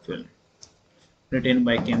comedy film written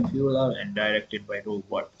by Kim Fuller and directed by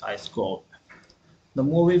Robert I. Scott. The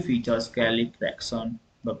movie features Kelly Clarkson,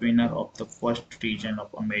 the winner of the first season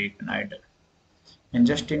of American Idol, and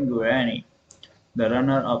Justin Guarini, The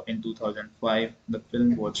runner-up in 2005, the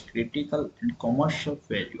film was critical and commercial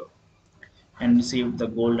failure and received the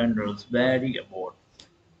Golden Raspberry Award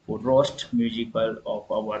for Worst Musical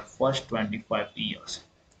of our first 25 years.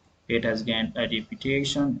 It has gained a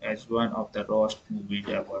reputation as one of the worst movies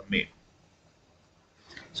ever made.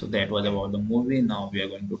 So that was about the movie. Now we are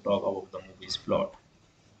going to talk about the movie's plot.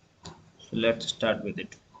 So let's start with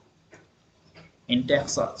it. In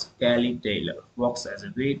Texas, Kelly Taylor works as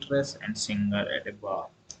a waitress and singer at a bar,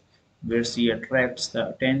 where she attracts the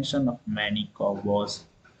attention of many cowboys,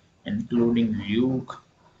 including Luke.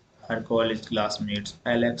 Her college classmates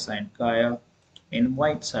Alex and Kaya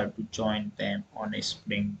invites her to join them on a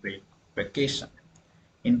spring break vacation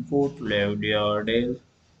in Fort Lauderdale,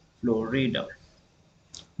 Florida.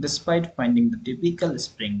 Despite finding the typical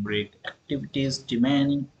spring break activities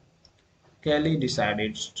demanding, Kelly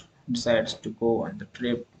decides to go on the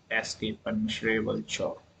trip to escape a miserable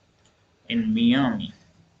job. In Miami,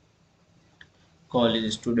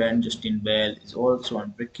 college student Justin Bell is also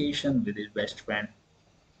on vacation with his best friend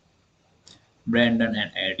Brandon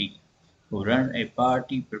and Eddie, who run a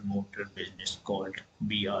party promoter business called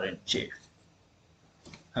BR&J.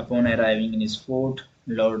 Upon arriving in his Fort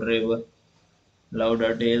Lauderdale,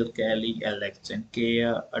 Kelly, Alex, and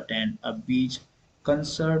Kaya attend a beach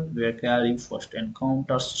concert where Kelly first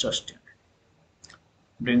encounters Justin.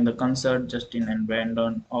 During the concert, Justin and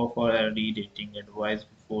Brandon offer Eddie dating advice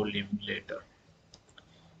before leaving later.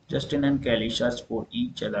 Justin and Kelly search for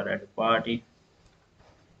each other at a party,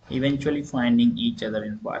 eventually finding each other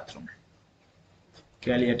in the bathroom.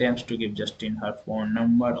 Kelly attempts to give Justin her phone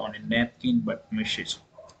number on a napkin but misses,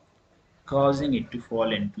 causing it to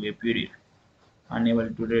fall into a puddle. Unable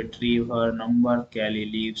to retrieve her number, Kelly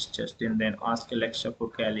leaves. Justin then asks Alexa for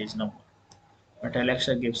Kelly's number, but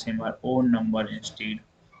Alexa gives him her own number instead,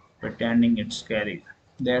 pretending it's Kelly.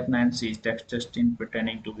 That night, she texts Justin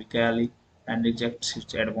pretending to be Kelly and rejects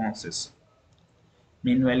his advances.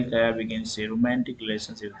 Meanwhile, Kaya begins a romantic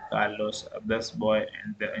relationship with Carlos, a busboy,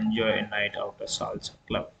 and they enjoy a night out at salsa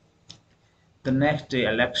club. The next day,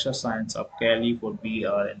 Alexa signs up Kelly for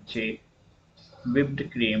BR&J whipped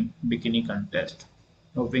cream bikini contest.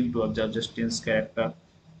 Hoping to observe Justin's character,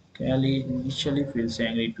 Kelly initially feels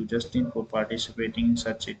angry to Justin for participating in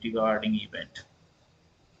such a degrading event,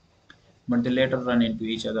 but they later run into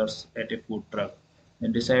each other at a food truck. They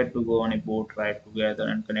decide to go on a boat ride together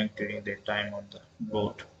and connect during their time on the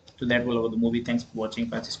boat. So that will over the movie. Thanks for watching.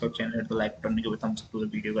 Please subscribe channel, hit the like button, give a thumbs up to the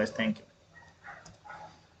video, guys. Thank you.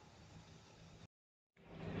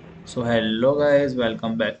 So hello guys,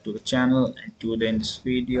 welcome back to the channel, and today in this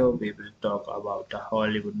video we will talk about a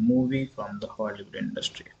Hollywood movie from the Hollywood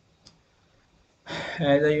industry.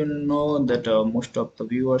 As you know that most of the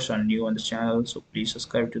viewers are new on the channel, so please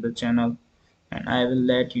subscribe to the channel, and I will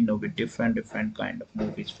let you know with different kind of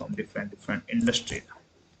movies from different industry.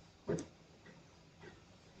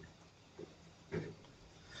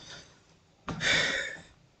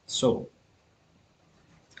 So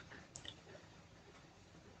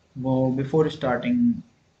well, before starting,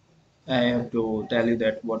 I have to tell you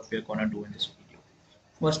that what we are gonna do in this video.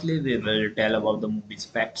 Firstly, we will tell about the movie's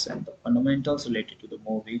facts and the fundamentals related to the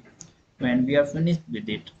movie. When we are finished with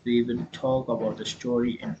it, we will talk about the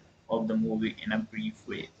story of the movie in a brief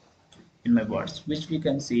way, in my words, which we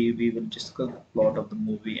can see. We will discuss the plot of the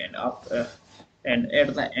movie, and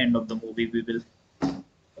at the end of the movie, we will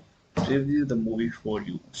review the movie for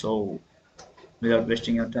you. So, without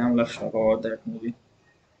wasting your time, let's talk about that movie.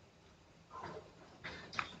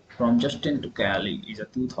 From Justin to Cali is a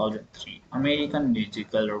 2003 American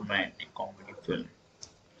musical romantic comedy film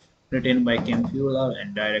written by Kim Fuller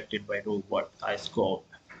and directed by Robert I. Scott.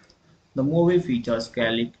 The movie features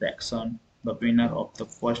Kelly Clarkson, the winner of the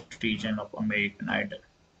first season of American Idol,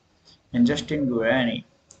 and Justin Guarini,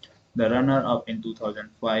 the runner-up in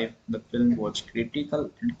 2005. The film was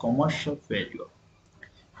critical and commercial failure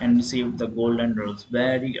and received the Golden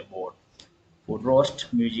Raspberry Award for Worst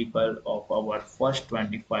Musical of our first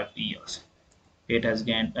 25 years. It has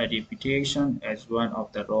gained a reputation as one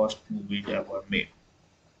of the worst movies ever made.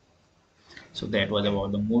 So that was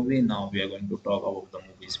about the movie. Now we are going to talk about the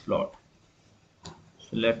movie's plot. So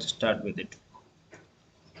let's start with it.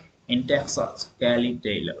 In Texas, Kelly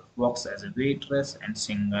Taylor works as a waitress and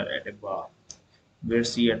singer at a bar, where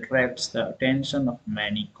she attracts the attention of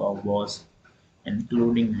many cowboys,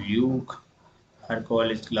 including Luke. Her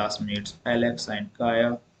college classmates Alex and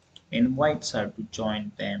Kaya invites her to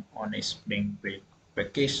join them on a spring break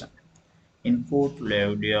vacation in Fort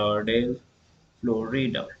Lauderdale,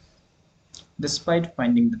 Florida. Despite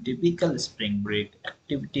finding the typical spring break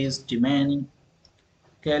activities demanding,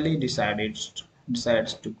 Kelly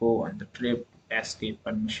decides to go on the trip escape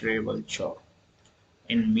a miserable job.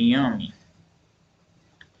 In Miami,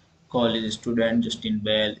 college student Justin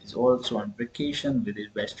Bell is also on vacation with his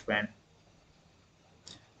best friend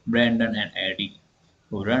Brandon and Eddie,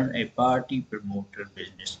 who run a party promoter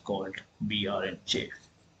business called BR&J.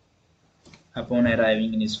 Upon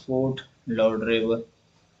arriving in his Fort Lauderdale,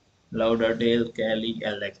 Kelly,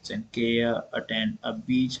 Alex, and Kaya attend a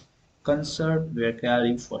beach concert where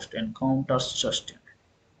Kelly first encounters Justin.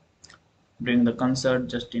 During the concert,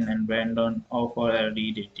 Justin and Brandon offer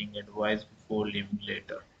early dating advice before leaving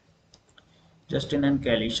later. Justin and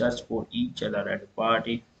Kelly search for each other at a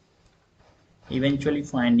party, eventually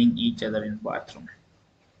finding each other in the bathroom.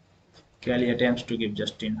 Kelly attempts to give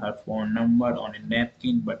Justin her phone number on a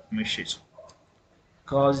napkin but misses,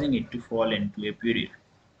 causing it to fall into a puddle.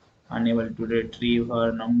 Unable to retrieve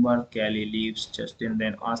her number, Kelly leaves. Justin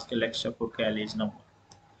then asks Alexa for Kelly's number,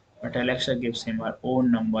 but Alexa gives him her own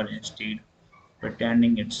number instead,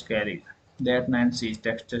 pretending it's Kelly. That night, she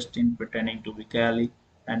texts Justin pretending to be Kelly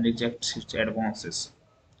and rejects his advances.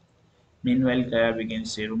 Meanwhile, Kaya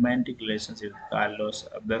begins a romantic relationship with Carlos,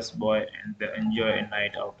 a busboy, and they enjoy a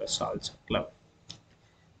night out at salsa club.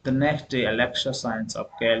 The next day, Alexa signs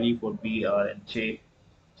up Kelly for BR&J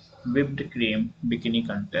whipped cream bikini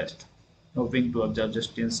contest. Hoping to observe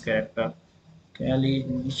Justin's character, Kelly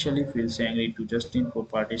initially feels angry to Justin for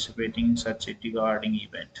participating in such a degrading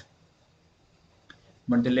event,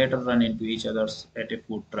 but they later run into each other at a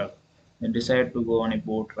food truck. They decide to go on a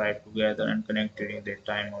boat ride together and connect during their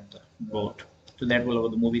time on the boat. So that will over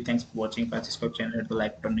the movie. Thanks for watching. Please subscribe channel, hit the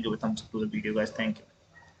like button, give a thumbs up to the video, guys. Thank you.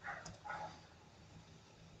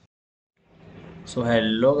 So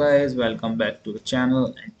hello guys, welcome back to the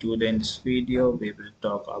channel, and today in this video we will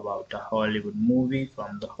talk about a Hollywood movie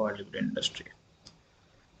from the Hollywood industry.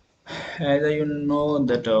 As you know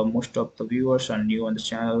that most of the viewers are new on the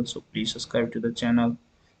channel, so please subscribe to the channel,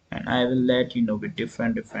 and I will let you know with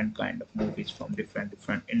different kind of movies from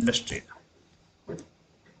different industry.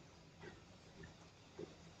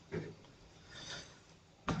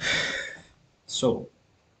 So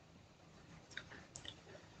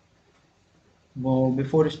well,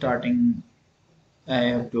 before starting, I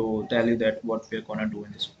have to tell you that what we are gonna do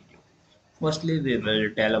in this video. Firstly, we will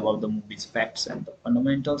tell about the movie's facts and the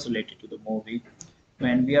fundamentals related to the movie.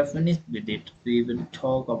 When we are finished with it, we will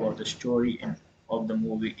talk about the story of the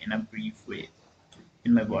movie in a brief way,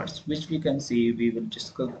 in my words, which we can see. We will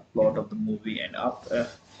discuss the plot of the movie, and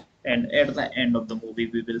at the end of the movie,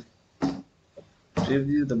 we will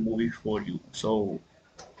review the movie for you. So,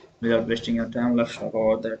 without wasting your time, let's talk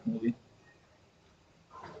about that movie.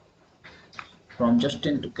 From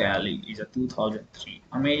Justin to Cali is a 2003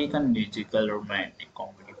 American musical romantic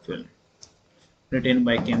comedy film written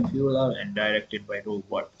by Kim Fuller and directed by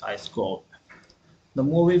Robert I. Scott. The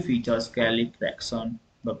movie features Kelly Clarkson,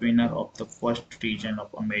 the winner of the first season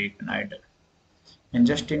of American Idol, and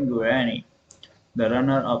Justin Guarini, the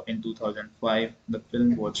runner-up in 2005. The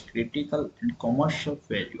film was critical and commercial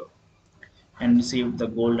failure and received the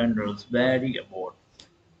Golden Raspberry Award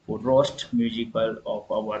for Worst Musical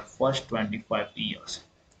of our first 25 years.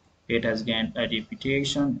 It has gained a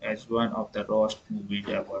reputation as one of the worst movies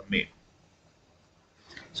ever made.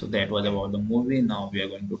 So that was about the movie. Now we are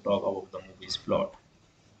going to talk about the movie's plot.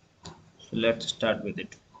 So let's start with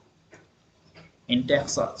it. In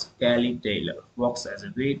Texas, Kelly Taylor works as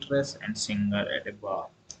a waitress and singer at a bar,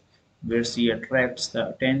 where she attracts the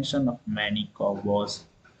attention of many cowboys,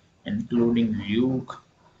 including Luke.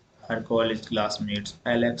 Her college classmates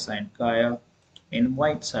Alex and Kaya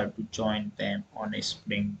invites her to join them on a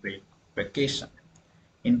spring break vacation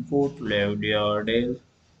in Fort Lauderdale,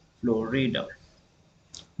 Florida.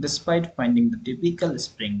 Despite finding the typical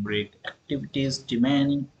spring break activities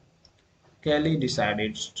demanding, Kelly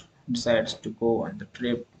decides to go on the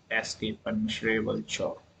trip to escape a miserable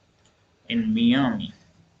job. In Miami,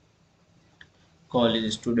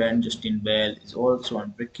 college student Justin Bell is also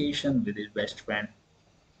on vacation with his best friend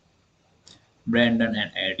Brandon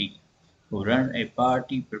and Eddie, who run a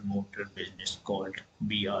party promoter business called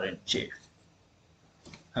BR&J.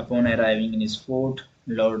 Upon arriving in his Fort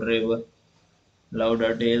Lauderdale,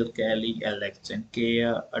 Kelly, Alex, and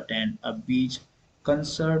Kaya attend a beach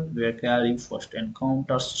concert where Kelly first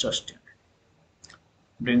encounters Justin.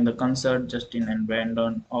 During the concert, Justin and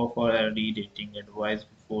Brandon offer early dating advice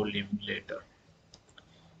before leaving later.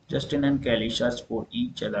 Justin and Kelly search for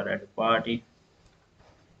each other at a party,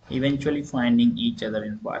 eventually finding each other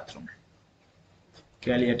in the bathroom.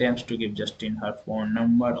 Kelly attempts to give Justin her phone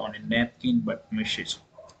number on a napkin but misses,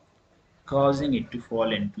 causing it to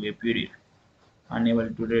fall into a puddle. Unable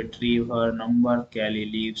to retrieve her number, Kelly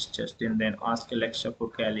leaves. Justin then asks Alexa for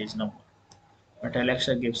Kelly's number, but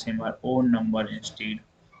Alexa gives him her own number instead,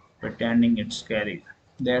 pretending it's Kelly.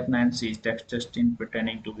 That night she texts Justin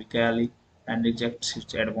pretending to be Kelly and rejects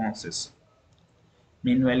his advances.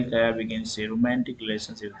 Meanwhile, Kaya begins a romantic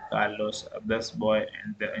relationship with Carlos, a busboy,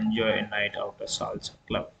 and they enjoy a night out at salsa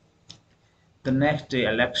club. The next day,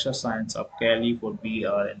 Alexa signs up Kelly for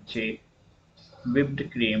BR and J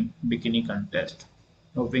whipped cream bikini contest.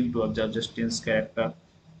 Hoping to observe Justin's character,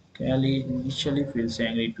 Kelly initially feels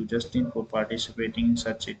angry to Justin for participating in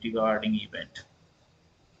such a degrading event,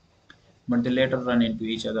 but they later run into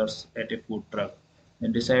each other at a food truck. They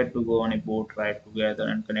decide to go on a boat ride together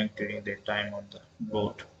and connect during their time on the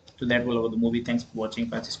boat. So that will over the movie. Thanks for watching.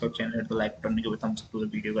 Francisco channel. Hit the like button, give a thumbs up to the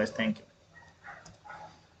video, guys. Thank you.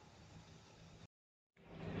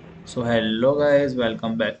 So hello guys,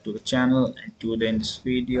 welcome back to the channel, and today in this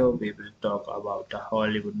video we will talk about a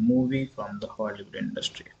Hollywood movie from the Hollywood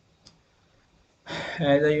industry.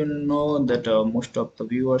 As you know that most of the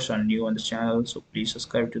viewers are new on the channel, so please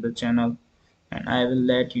subscribe to the channel, and I will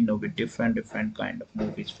let you know with different kind of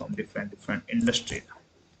movies from different industry.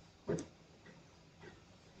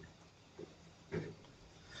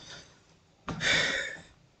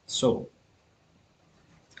 So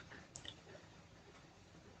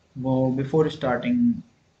well, before starting,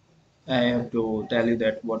 I have to tell you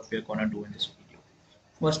that what we are gonna do in this video.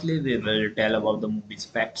 Firstly, we will tell about the movie's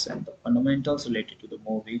facts and the fundamentals related to the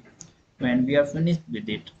movie. When we are finished with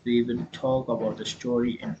it, we will talk about the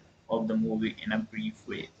story of the movie in a brief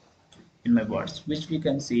way, in my words, which we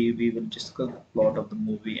can see. We will discuss the plot of the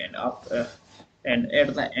movie, and at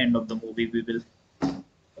the end of the movie, we will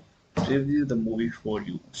review the movie for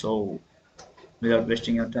you. So, without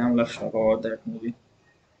wasting your time, let's talk about that movie.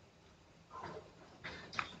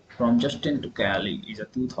 From Justin to Cali is a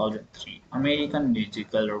 2003 American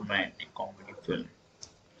musical romantic comedy film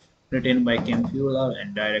written by Kim Fuller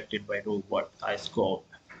and directed by Robert I. Scott.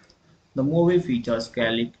 The movie features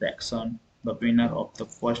Kelly Clarkson, the winner of the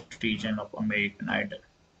first season of American Idol,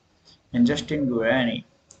 and Justin Guarini,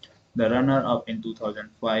 the runner-up in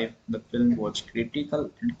 2005. The film was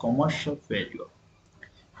critical and commercial failure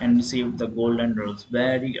and received the Golden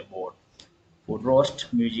Raspberry Award for Worst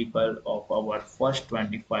Musical of our first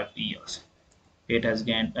 25 years. It has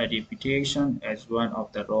gained a reputation as one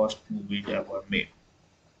of the worst movies ever made.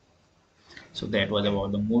 So that was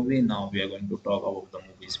about the movie. Now we are going to talk about the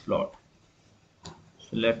movie's plot. So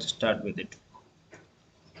let's start with it.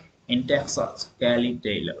 In Texas, Kelly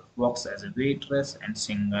Taylor works as a waitress and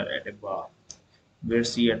singer at a bar, where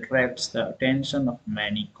she attracts the attention of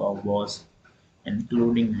many cowboys,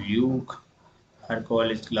 including Luke. Her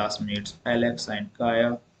college classmates Alex and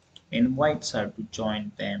Kaya invites her to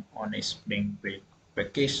join them on a spring break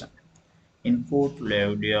vacation in Fort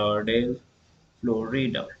Lauderdale,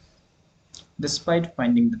 Florida. Despite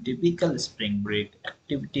finding the typical spring break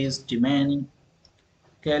activities demanding,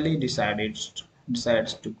 Kelly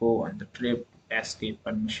decides to go on the trip to escape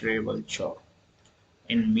a miserable job.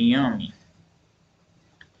 In Miami,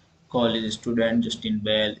 college student Justin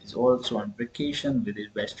Bell is also on vacation with his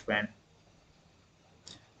best friend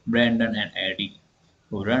Brandon and Eddie,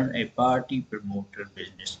 who run a party promoter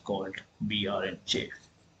business called BR&J.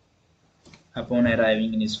 Upon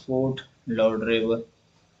arriving in his Fort Lauderdale,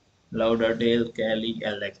 Kelly,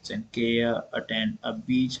 Alex, and Kaya attend a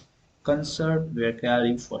beach concert where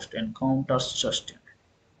Kelly first encounters Justin.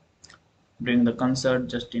 During the concert,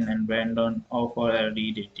 Justin and Brandon offer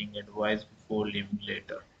early dating advice before leaving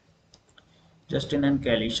later. Justin and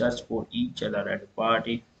Kelly search for each other at a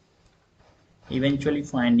party, eventually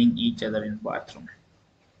finding each other in the bathroom.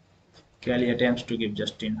 Kelly attempts to give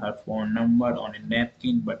Justin her phone number on a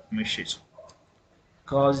napkin but misses,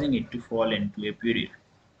 causing it to fall into a puddle.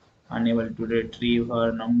 Unable to retrieve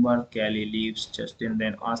her number, Kelly leaves. Justin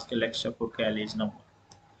then asks Alexa for Kelly's number,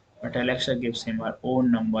 but Alexa gives him her own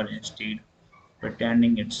number instead,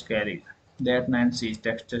 pretending it's Kelly. That night she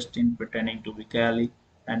texts Justin pretending to be Kelly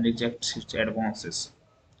and rejects his advances.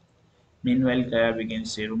 Meanwhile, Kaya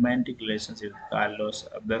begins a romantic relationship with Carlos,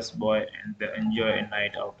 a busboy, and they enjoy a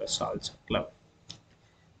night out at salsa club.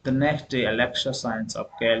 The next day, Alexa signs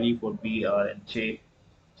up Kelly for BR and J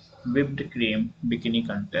whipped cream bikini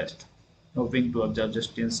contest. Hoping to observe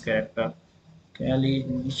Justin's character, Kelly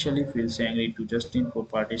initially feels angry to Justin for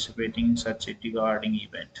participating in such a degrading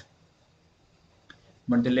event,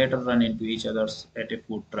 but they later run into each other at a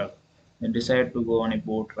food truck. They decide to go on a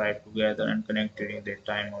boat ride together and connect during their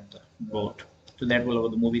time on the boat. So that will over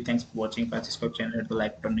the movie. Thanks for watching. Francisco channel. Hit the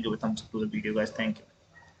like button, give a thumbs up to the video, guys. Thank you.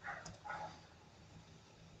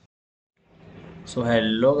 So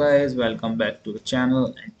hello guys, welcome back to the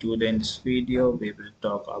channel, and today in this video we will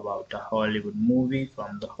talk about a Hollywood movie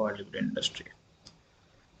from the Hollywood industry.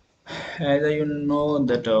 As you know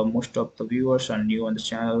that most of the viewers are new on the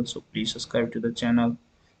channel, so please subscribe to the channel,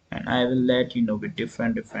 and I will let you know with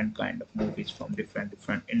different kind of movies from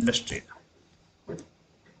different industry.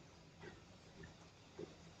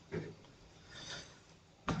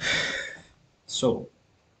 So,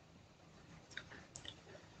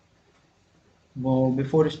 well,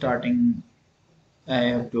 before starting, I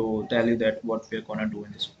have to tell you that what we are gonna do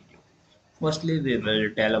in this video. Firstly, we will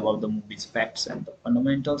tell about the movie's facts and the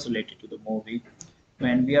fundamentals related to the movie.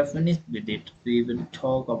 When we are finished with it, we will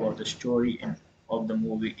talk about the story of the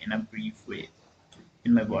movie in a brief way.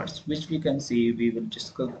 In my words, which we can see, we will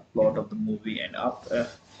discuss the plot of the movie, and at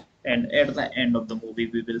the end of the movie,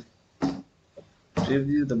 we will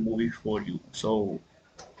review the movie for you. So,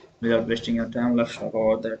 without wasting your time, let's talk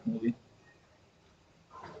about that movie.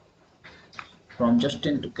 From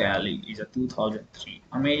Justin to Cali is a 2003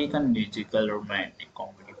 American musical romantic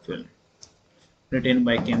comedy film written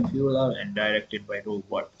by Kim Fuller and directed by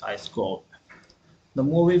Robert I. Scott. The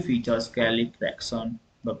movie features Kelly Clarkson,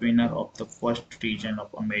 the winner of the first season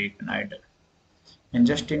of American Idol, and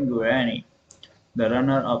Justin Guarini, the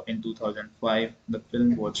runner-up in 2005. The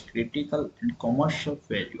film was critical and commercial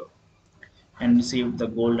failure and received the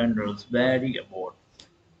Golden Raspberry Award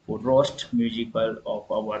for Worst Musical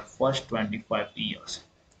of our first 25 years.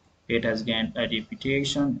 It has gained a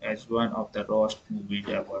reputation as one of the worst movies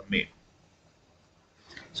ever made.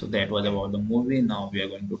 So that was about the movie. Now we are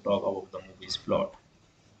going to talk about the movie's plot.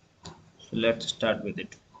 So let's start with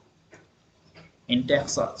it. In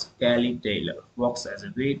Texas, Kelly Taylor works as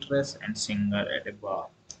a waitress and singer at a bar,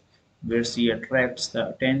 where she attracts the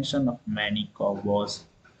attention of many cowboys,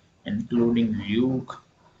 including Luke.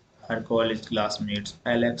 Her college classmates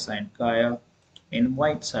Alex and Kaya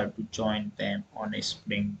invites her to join them on a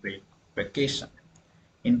spring break vacation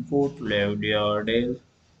in Fort Lauderdale,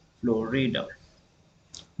 Florida.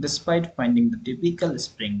 Despite finding the typical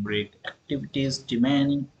spring break activities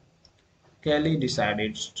demanding, Kelly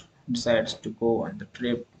decides to go on the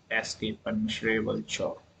trip to escape a miserable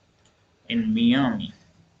job. In Miami,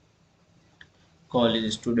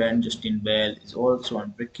 college student Justin Bell is also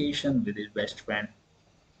on vacation with his best friend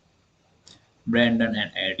Brandon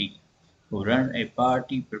and Eddie, who run a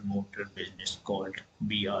party promoter business called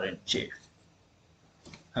BR&J.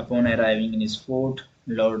 Upon arriving in his Fort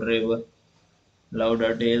Lauderdale,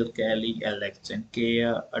 Kelly, Alex, and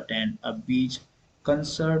Kaya attend a beach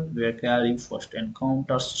concert where Kelly first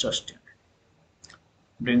encounters Justin.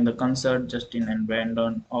 During the concert, Justin and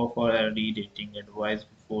Brandon offer early dating advice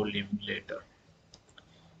before leaving later.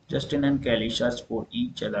 Justin and Kelly search for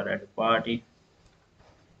each other at a party,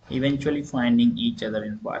 eventually finding each other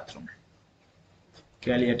in the bathroom.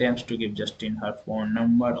 Kelly attempts to give Justin her phone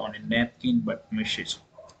number on a napkin but misses,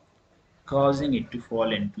 causing it to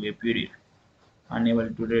fall into a puddle. Unable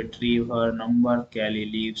to retrieve her number, Kelly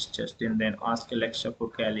leaves. Justin then asks Alexa for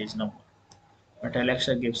Kelly's number, but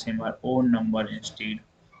Alexa gives him her own number instead,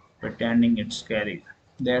 pretending it's Kelly.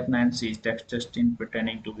 That night she texts Justin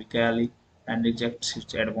pretending to be Kelly and rejects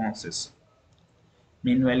his advances.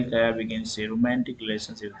 Meanwhile, Kaya begins a romantic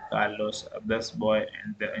relationship with Carlos, a busboy,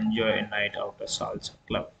 and they enjoy a night out at salsa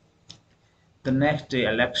club. The next day,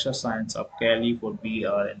 Alexa signs up Kelly for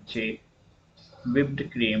BR&J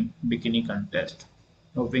whipped cream bikini contest.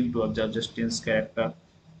 Hoping to observe Justin's character,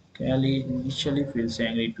 Kelly initially feels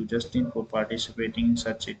angry to Justin for participating in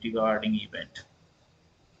such a degrading event,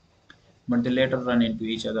 but they later run into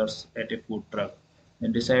each other at a food truck. They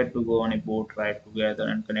decide to go on a boat ride together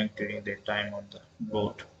and connect during their time on the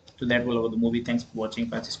boat. So that will over the movie. Thanks for watching.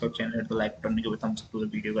 Please subscribe channel, hit the like button, give a thumbs up to the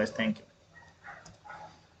video, guys. Thank you.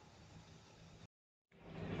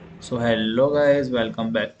 So hello guys,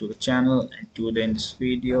 welcome back to the channel, and today in this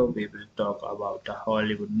video we will talk about a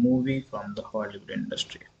Hollywood movie from the Hollywood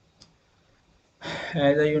industry.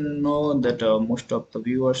 As you know that most of the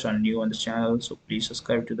viewers are new on the channel, so please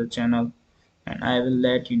subscribe to the channel, and I will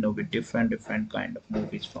let you know with different kind of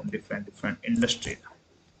movies from different industry.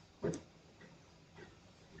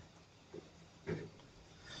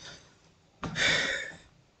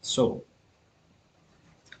 So,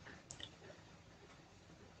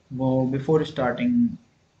 well, before starting,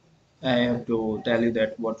 I have to tell you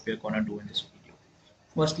that what we are gonna do in this video.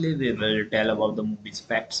 Firstly, we will tell about the movie's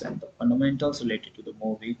facts and the fundamentals related to the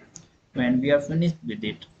movie. When we are finished with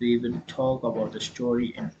it, we will talk about the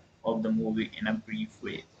story of the movie in a brief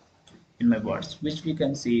way. In my words, which we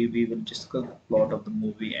can see, we will discuss the plot of the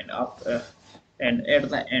movie, and at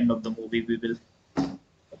the end of the movie, we will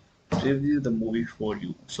review the movie for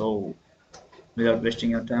you. So, without wasting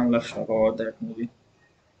your time, let's talk about that movie.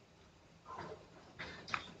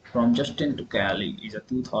 From Justin to Kelly is a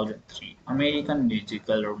 2003 American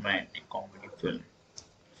musical romantic comedy film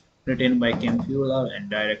written by Kim Fuller and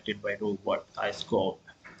directed by Robert I. Scott.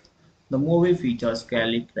 The movie features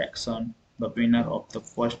Kelly Clarkson, the winner of the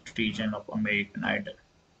first season of American Idol,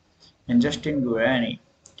 and Justin Guarini,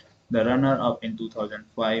 the runner-up in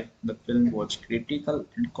 2005. The film was critical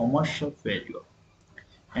and commercial failure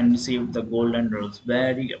and received the Golden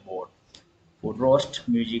Raspberry Award for Roast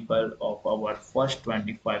Musical of our first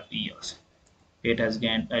 25 years. It has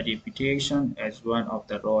gained a reputation as one of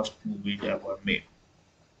the roast movies ever made.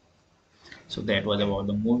 So that was about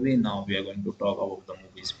the movie. Now we are going to talk about the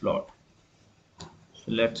movie's plot. So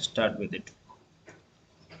let's start with it.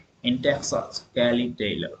 In Texas, Kelly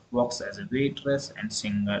Taylor works as a waitress and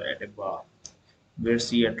singer at a bar, where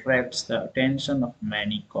she attracts the attention of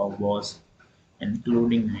many cowboys,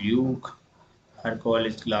 including Luke. Her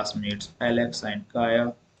college classmates Alex and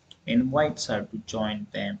Kaya invites her to join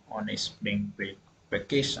them on a spring break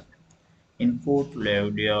vacation in Fort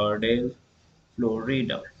Lauderdale,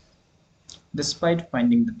 Florida. Despite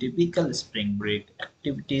finding the typical spring break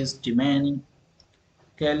activities demanding,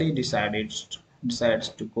 Kelly decides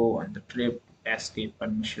to go on the trip to escape her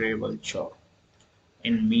miserable job.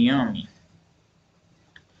 In Miami,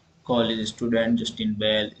 college student Justin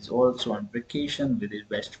Bell is also on vacation with his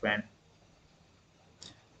best friend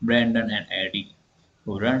Brandon and Eddie,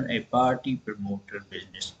 who run a party promoter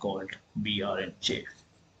business called BR&J.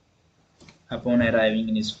 Upon arriving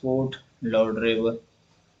in his Fort Lauderdale,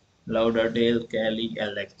 Kelly,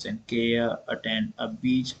 Alex, and Kaya attend a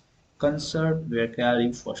beach concert where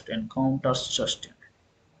Kelly first encounters Justin.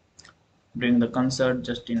 During the concert,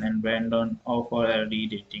 Justin and Brandon offer early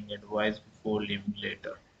dating advice before leaving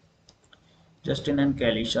later. Justin and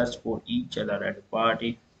Kelly search for each other at the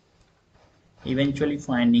party, eventually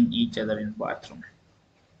finding each other in the bathroom.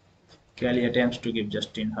 Kelly attempts to give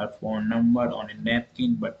Justin her phone number on a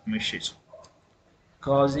napkin but misses,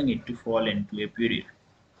 causing it to fall into a puddle.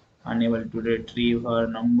 Unable to retrieve her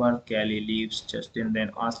number, Kelly leaves. Justin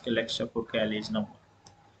then asks Alexa for Kelly's number,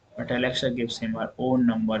 but Alexa gives him her own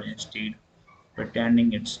number instead,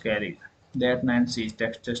 pretending it's Kelly. That night, she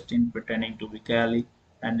texts Justin pretending to be Kelly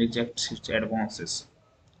and rejects his advances.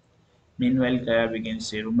 Meanwhile, Kaya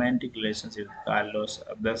begins a romantic relationship with Carlos,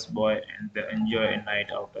 a busboy, and they enjoy a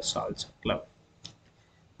night out at salsa club.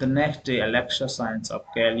 The next day, Alexa signs up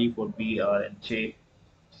Kelly for BR&J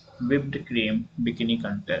whipped cream bikini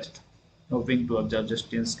contest. Hoping to observe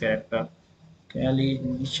Justin's character, Kelly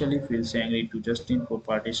initially feels angry to Justin for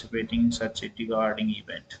participating in such a degrading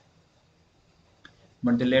event,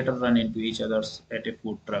 but they later run into each other at a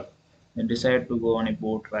food truck. They decide to go on a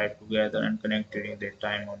boat ride together and connect during their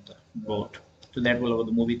time on the boat. So that will over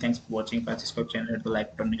the movie. Thanks for watching. Subscribe channel, hit the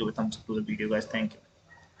like button, give a thumbs up to the video, guys. Thank you.